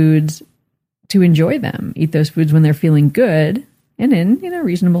those foods to enjoy them. Eat those foods when they're feeling good and in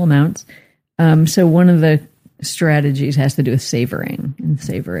reasonable amounts. So one of the strategies has to do with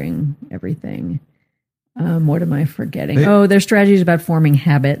savoring everything. What am I forgetting? There's strategies about forming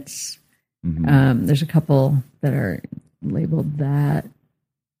habits. Mm-hmm. There's a couple that are labeled that.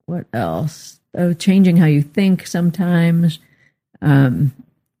 What else? Changing how you think sometimes. So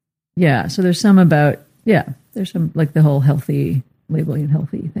there's some about, there's some like the whole healthy, labeling and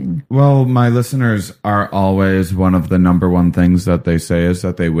healthy thing. Well, my listeners are always, one of the number one things that they say is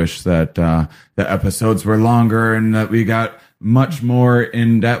that they wish that the episodes were longer and that we got much more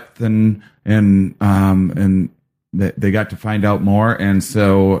in depth and they got to find out more. And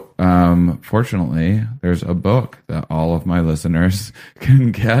so, fortunately, there's a book that all of my listeners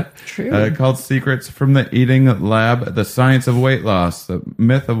can get called Secrets from the Eating Lab, The Science of Weight Loss, The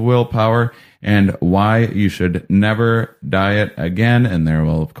Myth of Willpower, and Why You Should Never Diet Again. And there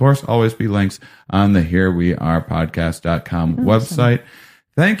will, of course, always be links on the HereWeArePodcast.com website.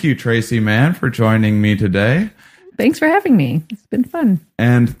 Thank you, Tracy Mann, for joining me today. Thanks for having me. It's been fun.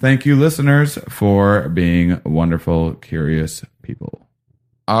 And thank you, listeners, for being wonderful, curious people.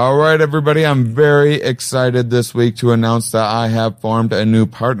 All right, everybody. I'm very excited this week to announce that I have formed a new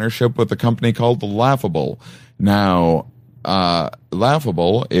partnership with a company called Laughable. Now,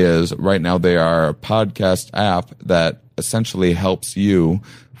 Laughable is, right now, they are a podcast app that essentially helps you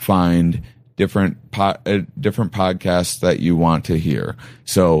find different podcasts that you want to hear.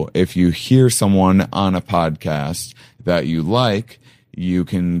 So if you hear someone on a podcast that you like, you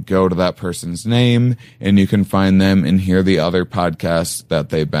can go to that person's name and you can find them and hear the other podcasts that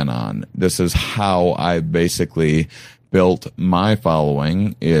they've been on. This is how I basically built my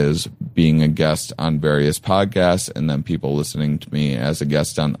following, is being a guest on various podcasts and then people listening to me as a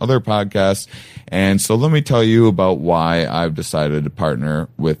guest on other podcasts. And so let me tell you about why I've decided to partner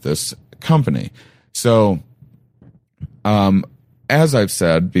with this company. So, as I've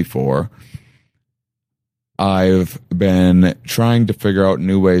said before, I've been trying to figure out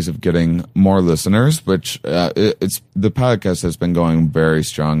new ways of getting more listeners, which the podcast has been going very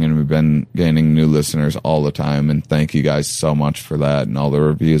strong and we've been gaining new listeners all the time. And thank you guys so much for that and all the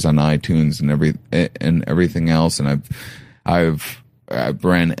reviews on iTunes and everything else. And I've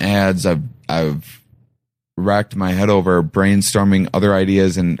ran ads. I've racked my head over brainstorming other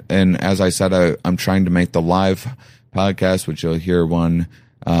ideas. And as I said, I'm trying to make the live podcast, which you'll hear one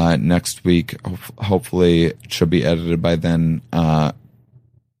next week. Hopefully it should be edited by then.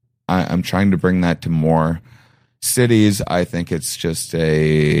 I'm trying to bring that to more cities. I think it's just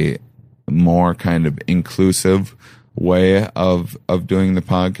a more kind of inclusive way of doing the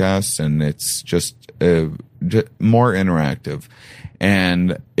podcast, and it's just more interactive,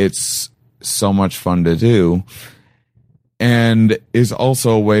 and it's so much fun to do, and is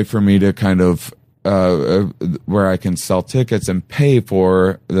also a way for me to kind of where I can sell tickets and pay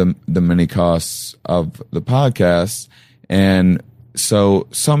for the many costs of the podcast. And so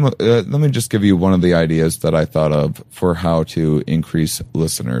let me just give you one of the ideas that I thought of for how to increase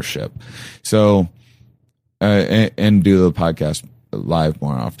listenership. So and do the podcast live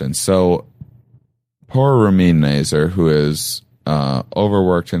more often. So poor Ramin Nazer, who is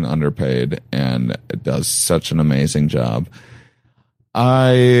overworked and underpaid and does such an amazing job,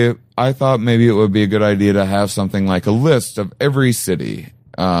 I thought maybe it would be a good idea to have something like a list of every city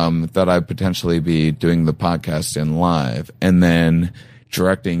that I'd potentially be doing the podcast in live, and then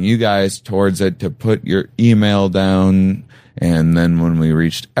directing you guys towards it to put your email down. And then when we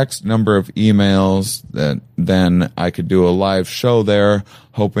reached X number of emails, then I could do a live show there,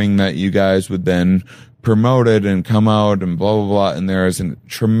 hoping that you guys would then promote it and come out and blah, blah, blah. And there is a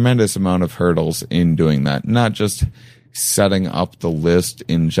tremendous amount of hurdles in doing that. Not just setting up the list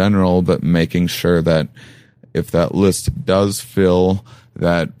in general, but making sure that if that list does fill,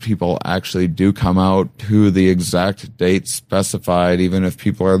 that people actually do come out to the exact date specified. Even if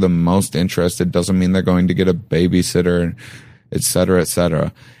people are the most interested, doesn't mean they're going to get a babysitter et cetera, et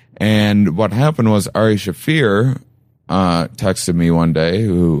cetera. And what happened was Ari Shafir texted me one day,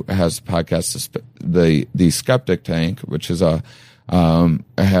 who has a podcast, the Skeptic Tank, which is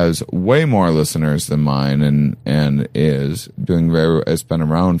has way more listeners than mine, and is doing it's been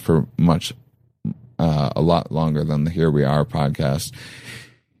around for a lot longer than the Here We Are podcast.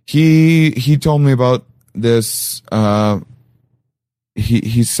 He told me about this.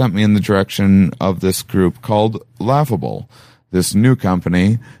 He sent me in the direction of this group called Laughable, this new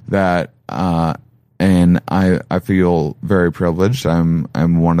company that, and I feel very privileged. I'm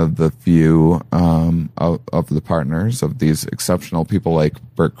one of the few of the partners of these exceptional people like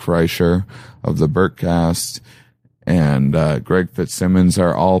Bert Kreischer of the Bertcast and Greg Fitzsimmons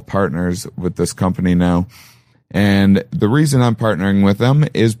are all partners with this company now. And the reason I'm partnering with them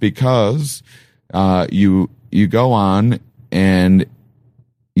is because you go on and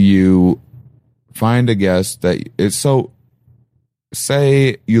you find a guest that is so.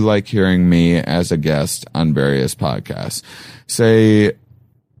 Say you like hearing me as a guest on various podcasts. Say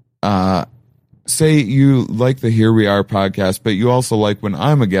you like the Here We Are podcast, but you also like when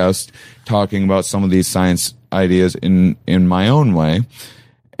I'm a guest talking about some of these science ideas in my own way.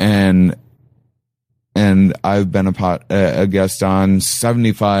 And I've been a guest on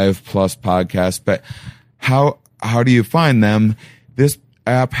 75 plus podcasts, but how do you find them? This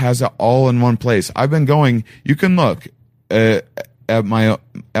app has it all in one place. I've been going, you can look at my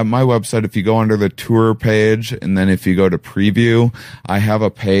website. If you go under the tour page, and then if you go to preview, I have a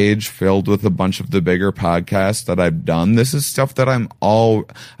page filled with a bunch of the bigger podcasts that I've done. This is stuff that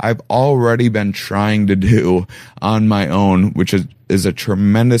I've already been trying to do on my own, which is a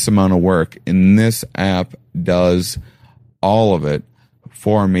tremendous amount of work. And this app does all of it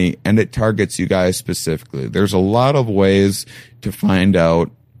for me, and it targets you guys specifically. There's a lot of ways to find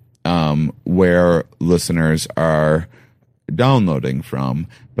out where listeners are downloading from,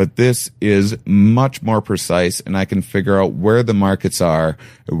 but this is much more precise, and I can figure out where the markets are,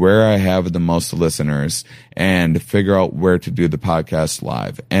 where I have the most listeners, and figure out where to do the podcast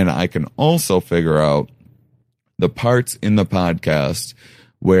live. And I can also figure out the parts in the podcast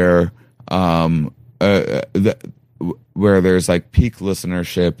where where there's like peak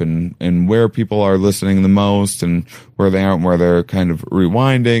listenership and where people are listening the most, and where they aren't, where they're kind of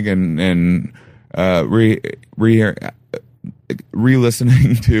rewinding and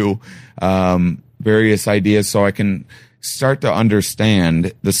re-listening to various ideas, so I can start to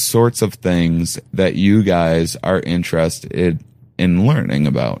understand the sorts of things that you guys are interested in learning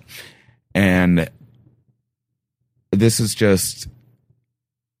about. And this is just,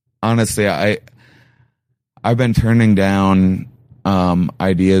 honestly, I've been turning down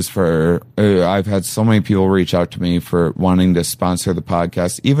ideas for, I've had so many people reach out to me for wanting to sponsor the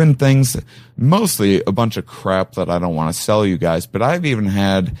podcast, even things, mostly a bunch of crap that I don't want to sell you guys, but I've even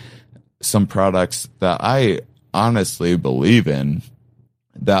had some products that I honestly believe in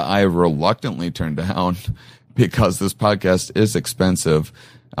that I reluctantly turned down because this podcast is expensive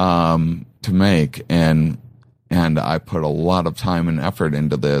to make, and I put a lot of time and effort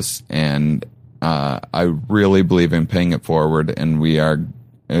into this, and I really believe in paying it forward, and we are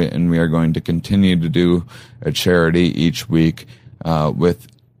going to continue to do a charity each week with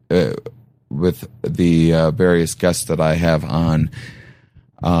the various guests that I have on.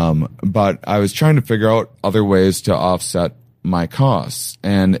 But I was trying to figure out other ways to offset my costs,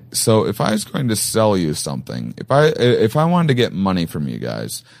 and so if I was going to sell you something, if I wanted to get money from you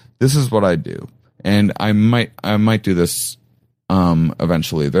guys, this is what I do, and I might do this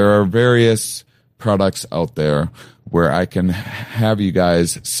eventually. There are various products out there where I can have you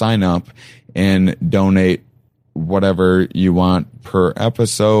guys sign up and donate whatever you want per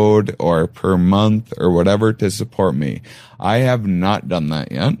episode or per month or whatever to support me. I have not done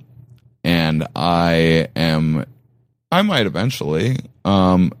that yet, and I might eventually,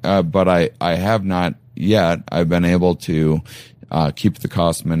 but I have not yet. I've been able to keep the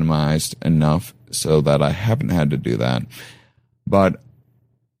cost minimized enough so that I haven't had to do that. But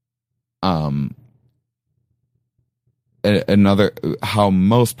another, how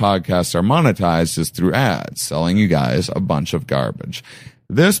most podcasts are monetized is through ads, selling you guys a bunch of garbage.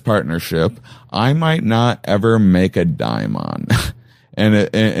 This partnership, I might not ever make a dime on.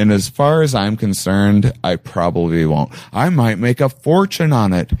 And as far as I'm concerned, I probably won't. I might make a fortune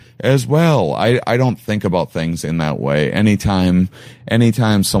on it as well. I don't think about things in that way. Anytime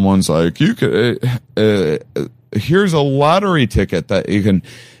someone's like, you could, here's a lottery ticket that you can,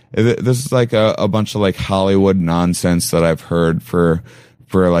 this is like a bunch of like Hollywood nonsense that I've heard for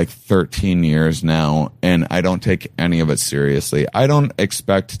for like 13 years now, and I don't take any of it seriously. I don't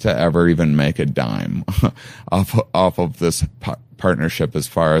expect to ever even make a dime off of this partnership as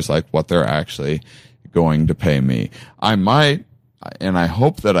far as like what they're actually going to pay me. I might, and I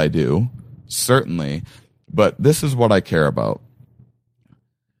hope that I do, certainly, but this is what I care about.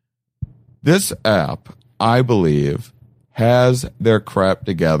 This app, I believe, has their crap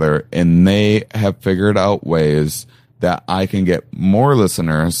together, and they have figured out ways that I can get more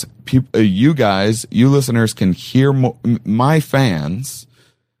listeners. You guys, you listeners can hear my fans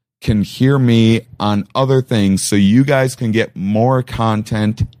can hear me on other things, so you guys can get more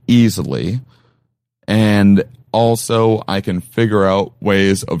content easily. And also, I can figure out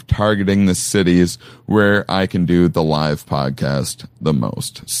ways of targeting the cities where I can do the live podcast the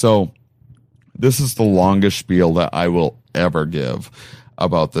most. So this is the longest spiel that I will ever give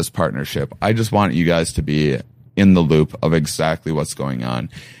about this partnership. I just want you guys to be in the loop of exactly what's going on.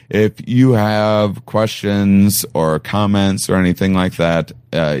 If you have questions or comments or anything like that,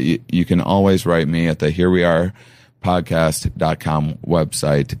 you can always write me at the herewearepodcast.com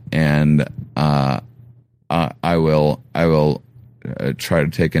website, and I will try to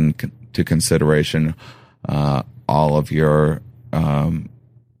take into consideration all of your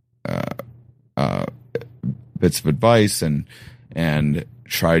bits of advice and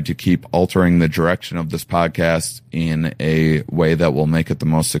try to keep altering the direction of this podcast in a way that will make it the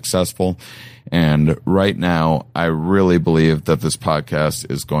most successful. And right now, I really believe that this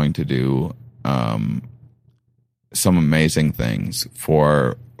podcast is going to do some amazing things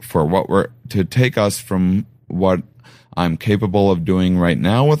for what to take us from what I'm capable of doing right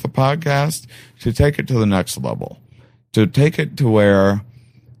now with the podcast to take it to the next level, to take it to where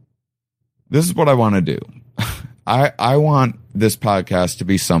this is what I want to do. I want this podcast to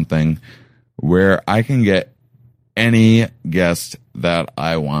be something where I can get any guest that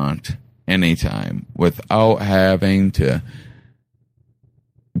I want anytime without having to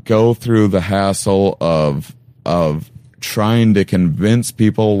go through the hassle of trying to convince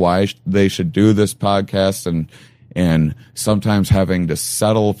people why they should do this podcast, and sometimes having to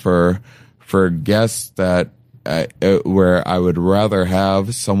settle for guests that where I would rather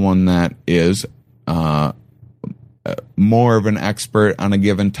have someone that is more of an expert on a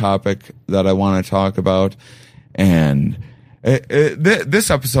given topic that I want to talk about. And this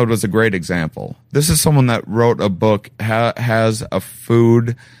episode was a great example. This is someone that wrote a book, has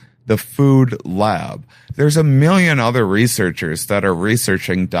the food lab. There's a million other researchers that are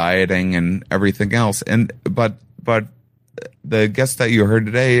researching dieting and everything else. But the guest that you heard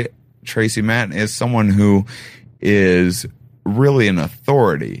today, Tracy Matten, is someone who is really an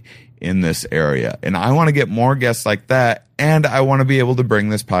authority in this area. And I want to get more guests like that. And I want to be able to bring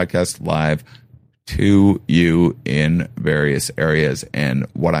this podcast live to you in various areas. And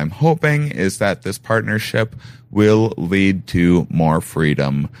what I'm hoping is that this partnership will lead to more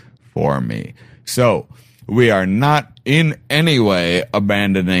freedom for me. So we are not in any way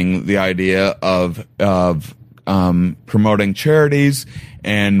abandoning the idea of promoting charities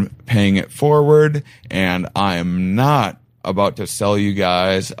and paying it forward. And I am not about to sell you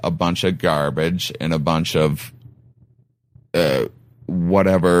guys a bunch of garbage and a bunch of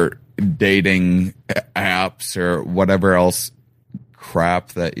whatever dating apps or whatever else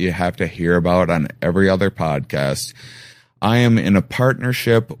crap that you have to hear about on every other podcast. I am in a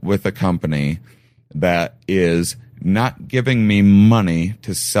partnership with a company that is not giving me money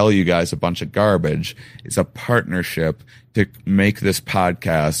to sell you guys a bunch of garbage. It's a partnership to make this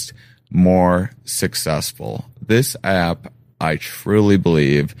podcast more successful. This app, I truly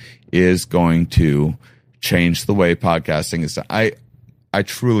believe, is going to change the way podcasting is done. I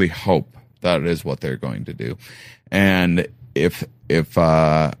truly hope that is what they're going to do. And if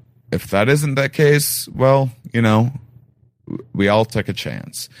that isn't that case, well, we all took a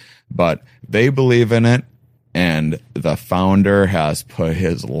chance. But they believe in it, and the founder has put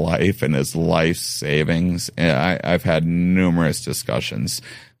his life and his life savings. And I've had numerous discussions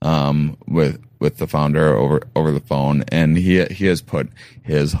with the founder over the phone, and he has put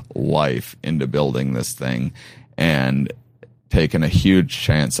his life into building this thing and taken a huge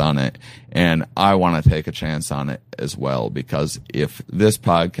chance on it. And I want to take a chance on it as well, because if this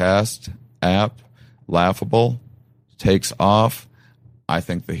podcast app, Laughable, takes off, I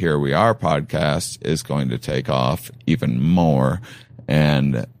think the Here We Are podcast is going to take off even more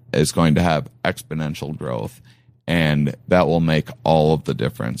and is going to have exponential growth, and that will make all of the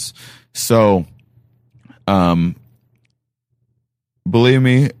difference. So, believe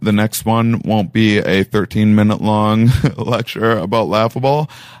me, the next one won't be a 13-minute long lecture about Laughable.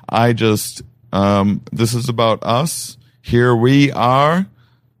 This is about us. Here we are.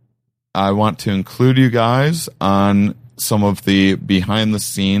 I want to include you guys on some of the behind the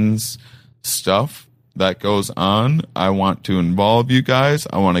scenes stuff that goes on. I want to involve you guys.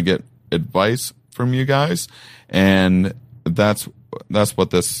 I want to get advice from you guys. And that's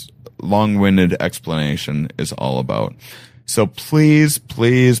what this long-winded explanation is all about. So please,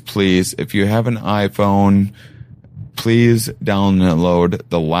 if you have an iPhone, please download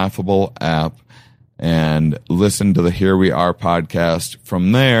the Laughable app and listen to the Here We Are podcast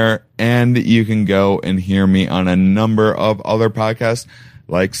from there. And you can go and hear me on a number of other podcasts.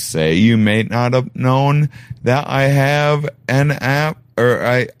 Like, say, you may not have known that I have an app,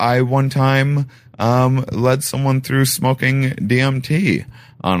 or I one time led someone through smoking DMT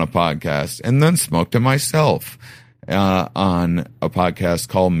on a podcast and then smoked it myself on a podcast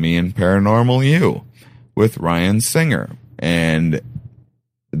called Me and Paranormal You with Ryan Singer. And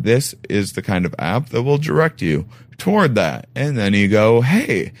this is the kind of app that will direct you toward that. And then you go,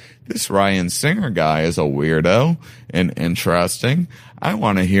 hey, this Ryan Singer guy is a weirdo and interesting. I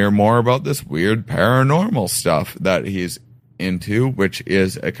want to hear more about this weird paranormal stuff that he's into, which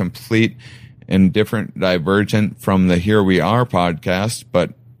is a complete and different divergent from the Here We Are podcast,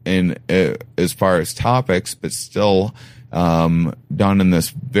 but in as far as topics, but still done in this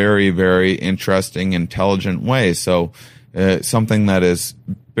very, very interesting, intelligent way. So something that is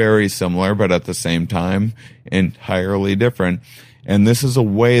very similar, but at the same time entirely different. And this is a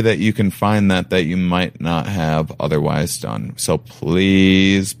way that you can find that you might not have otherwise done. So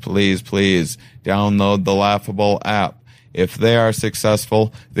please download the Laughable app. If they are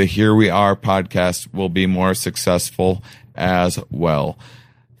successful, the Here We Are podcast will be more successful as well.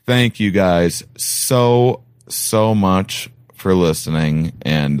 Thank you guys so much for listening.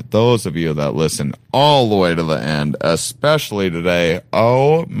 And those of you that listen all the way to the end, especially today,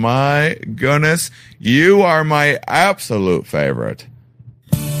 oh my goodness, you are my absolute favorite.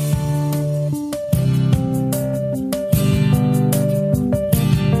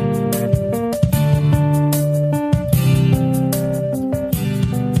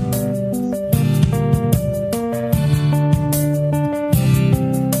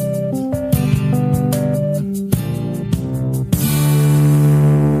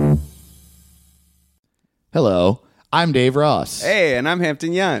 Hello, I'm Dave Ross. Hey, and I'm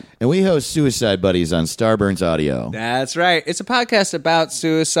Hampton Yount. And we host Suicide Buddies on Starburns Audio. That's right. It's a podcast about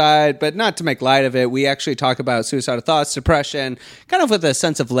suicide, but not to make light of it. We actually talk about suicidal thoughts, depression, kind of with a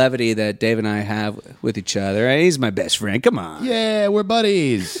sense of levity that Dave and I have with each other. He's my best friend. Come on. Yeah, we're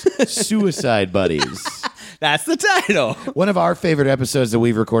buddies. Suicide Buddies. That's the title. One of our favorite episodes that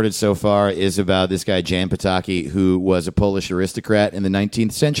we've recorded so far is about this guy, Jan Potocki, who was a Polish aristocrat in the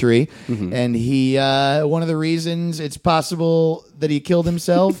 19th century. Mm-hmm. And he, one of the reasons it's possible that he killed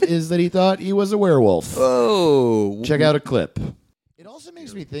himself is that he thought he was a werewolf. Oh. Check out a clip. It also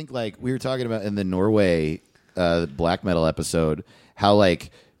makes me think, like, we were talking about in the Norway black metal episode, how, like,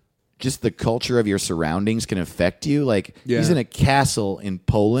 just the culture of your surroundings can affect you. Like, he's in a castle in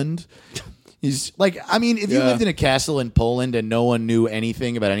Poland. He's like, I mean, if you lived in a castle in Poland and no one knew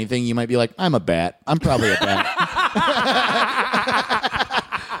anything about anything, you might be like, I'm a bat. I'm probably a bat.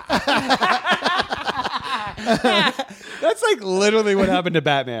 That's like literally what happened to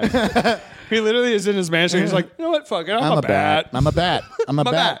Batman. He literally is in his mansion. He's like, you know what? Fuck it. I'm a bat. I'm a bat. I'm a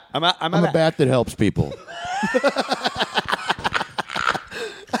bat. I'm a bat that helps people.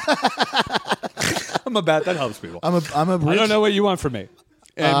 I'm a bat that helps people. I'm a rich, I don't know what you want from me.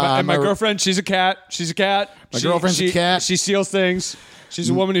 And my girlfriend, she's a cat. She's a cat. My girlfriend's a cat. She steals things. She's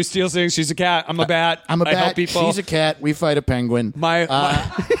a woman who steals things. She's a cat. I'm a bat. I'm a bat. I help people. She's a cat. We fight a penguin. My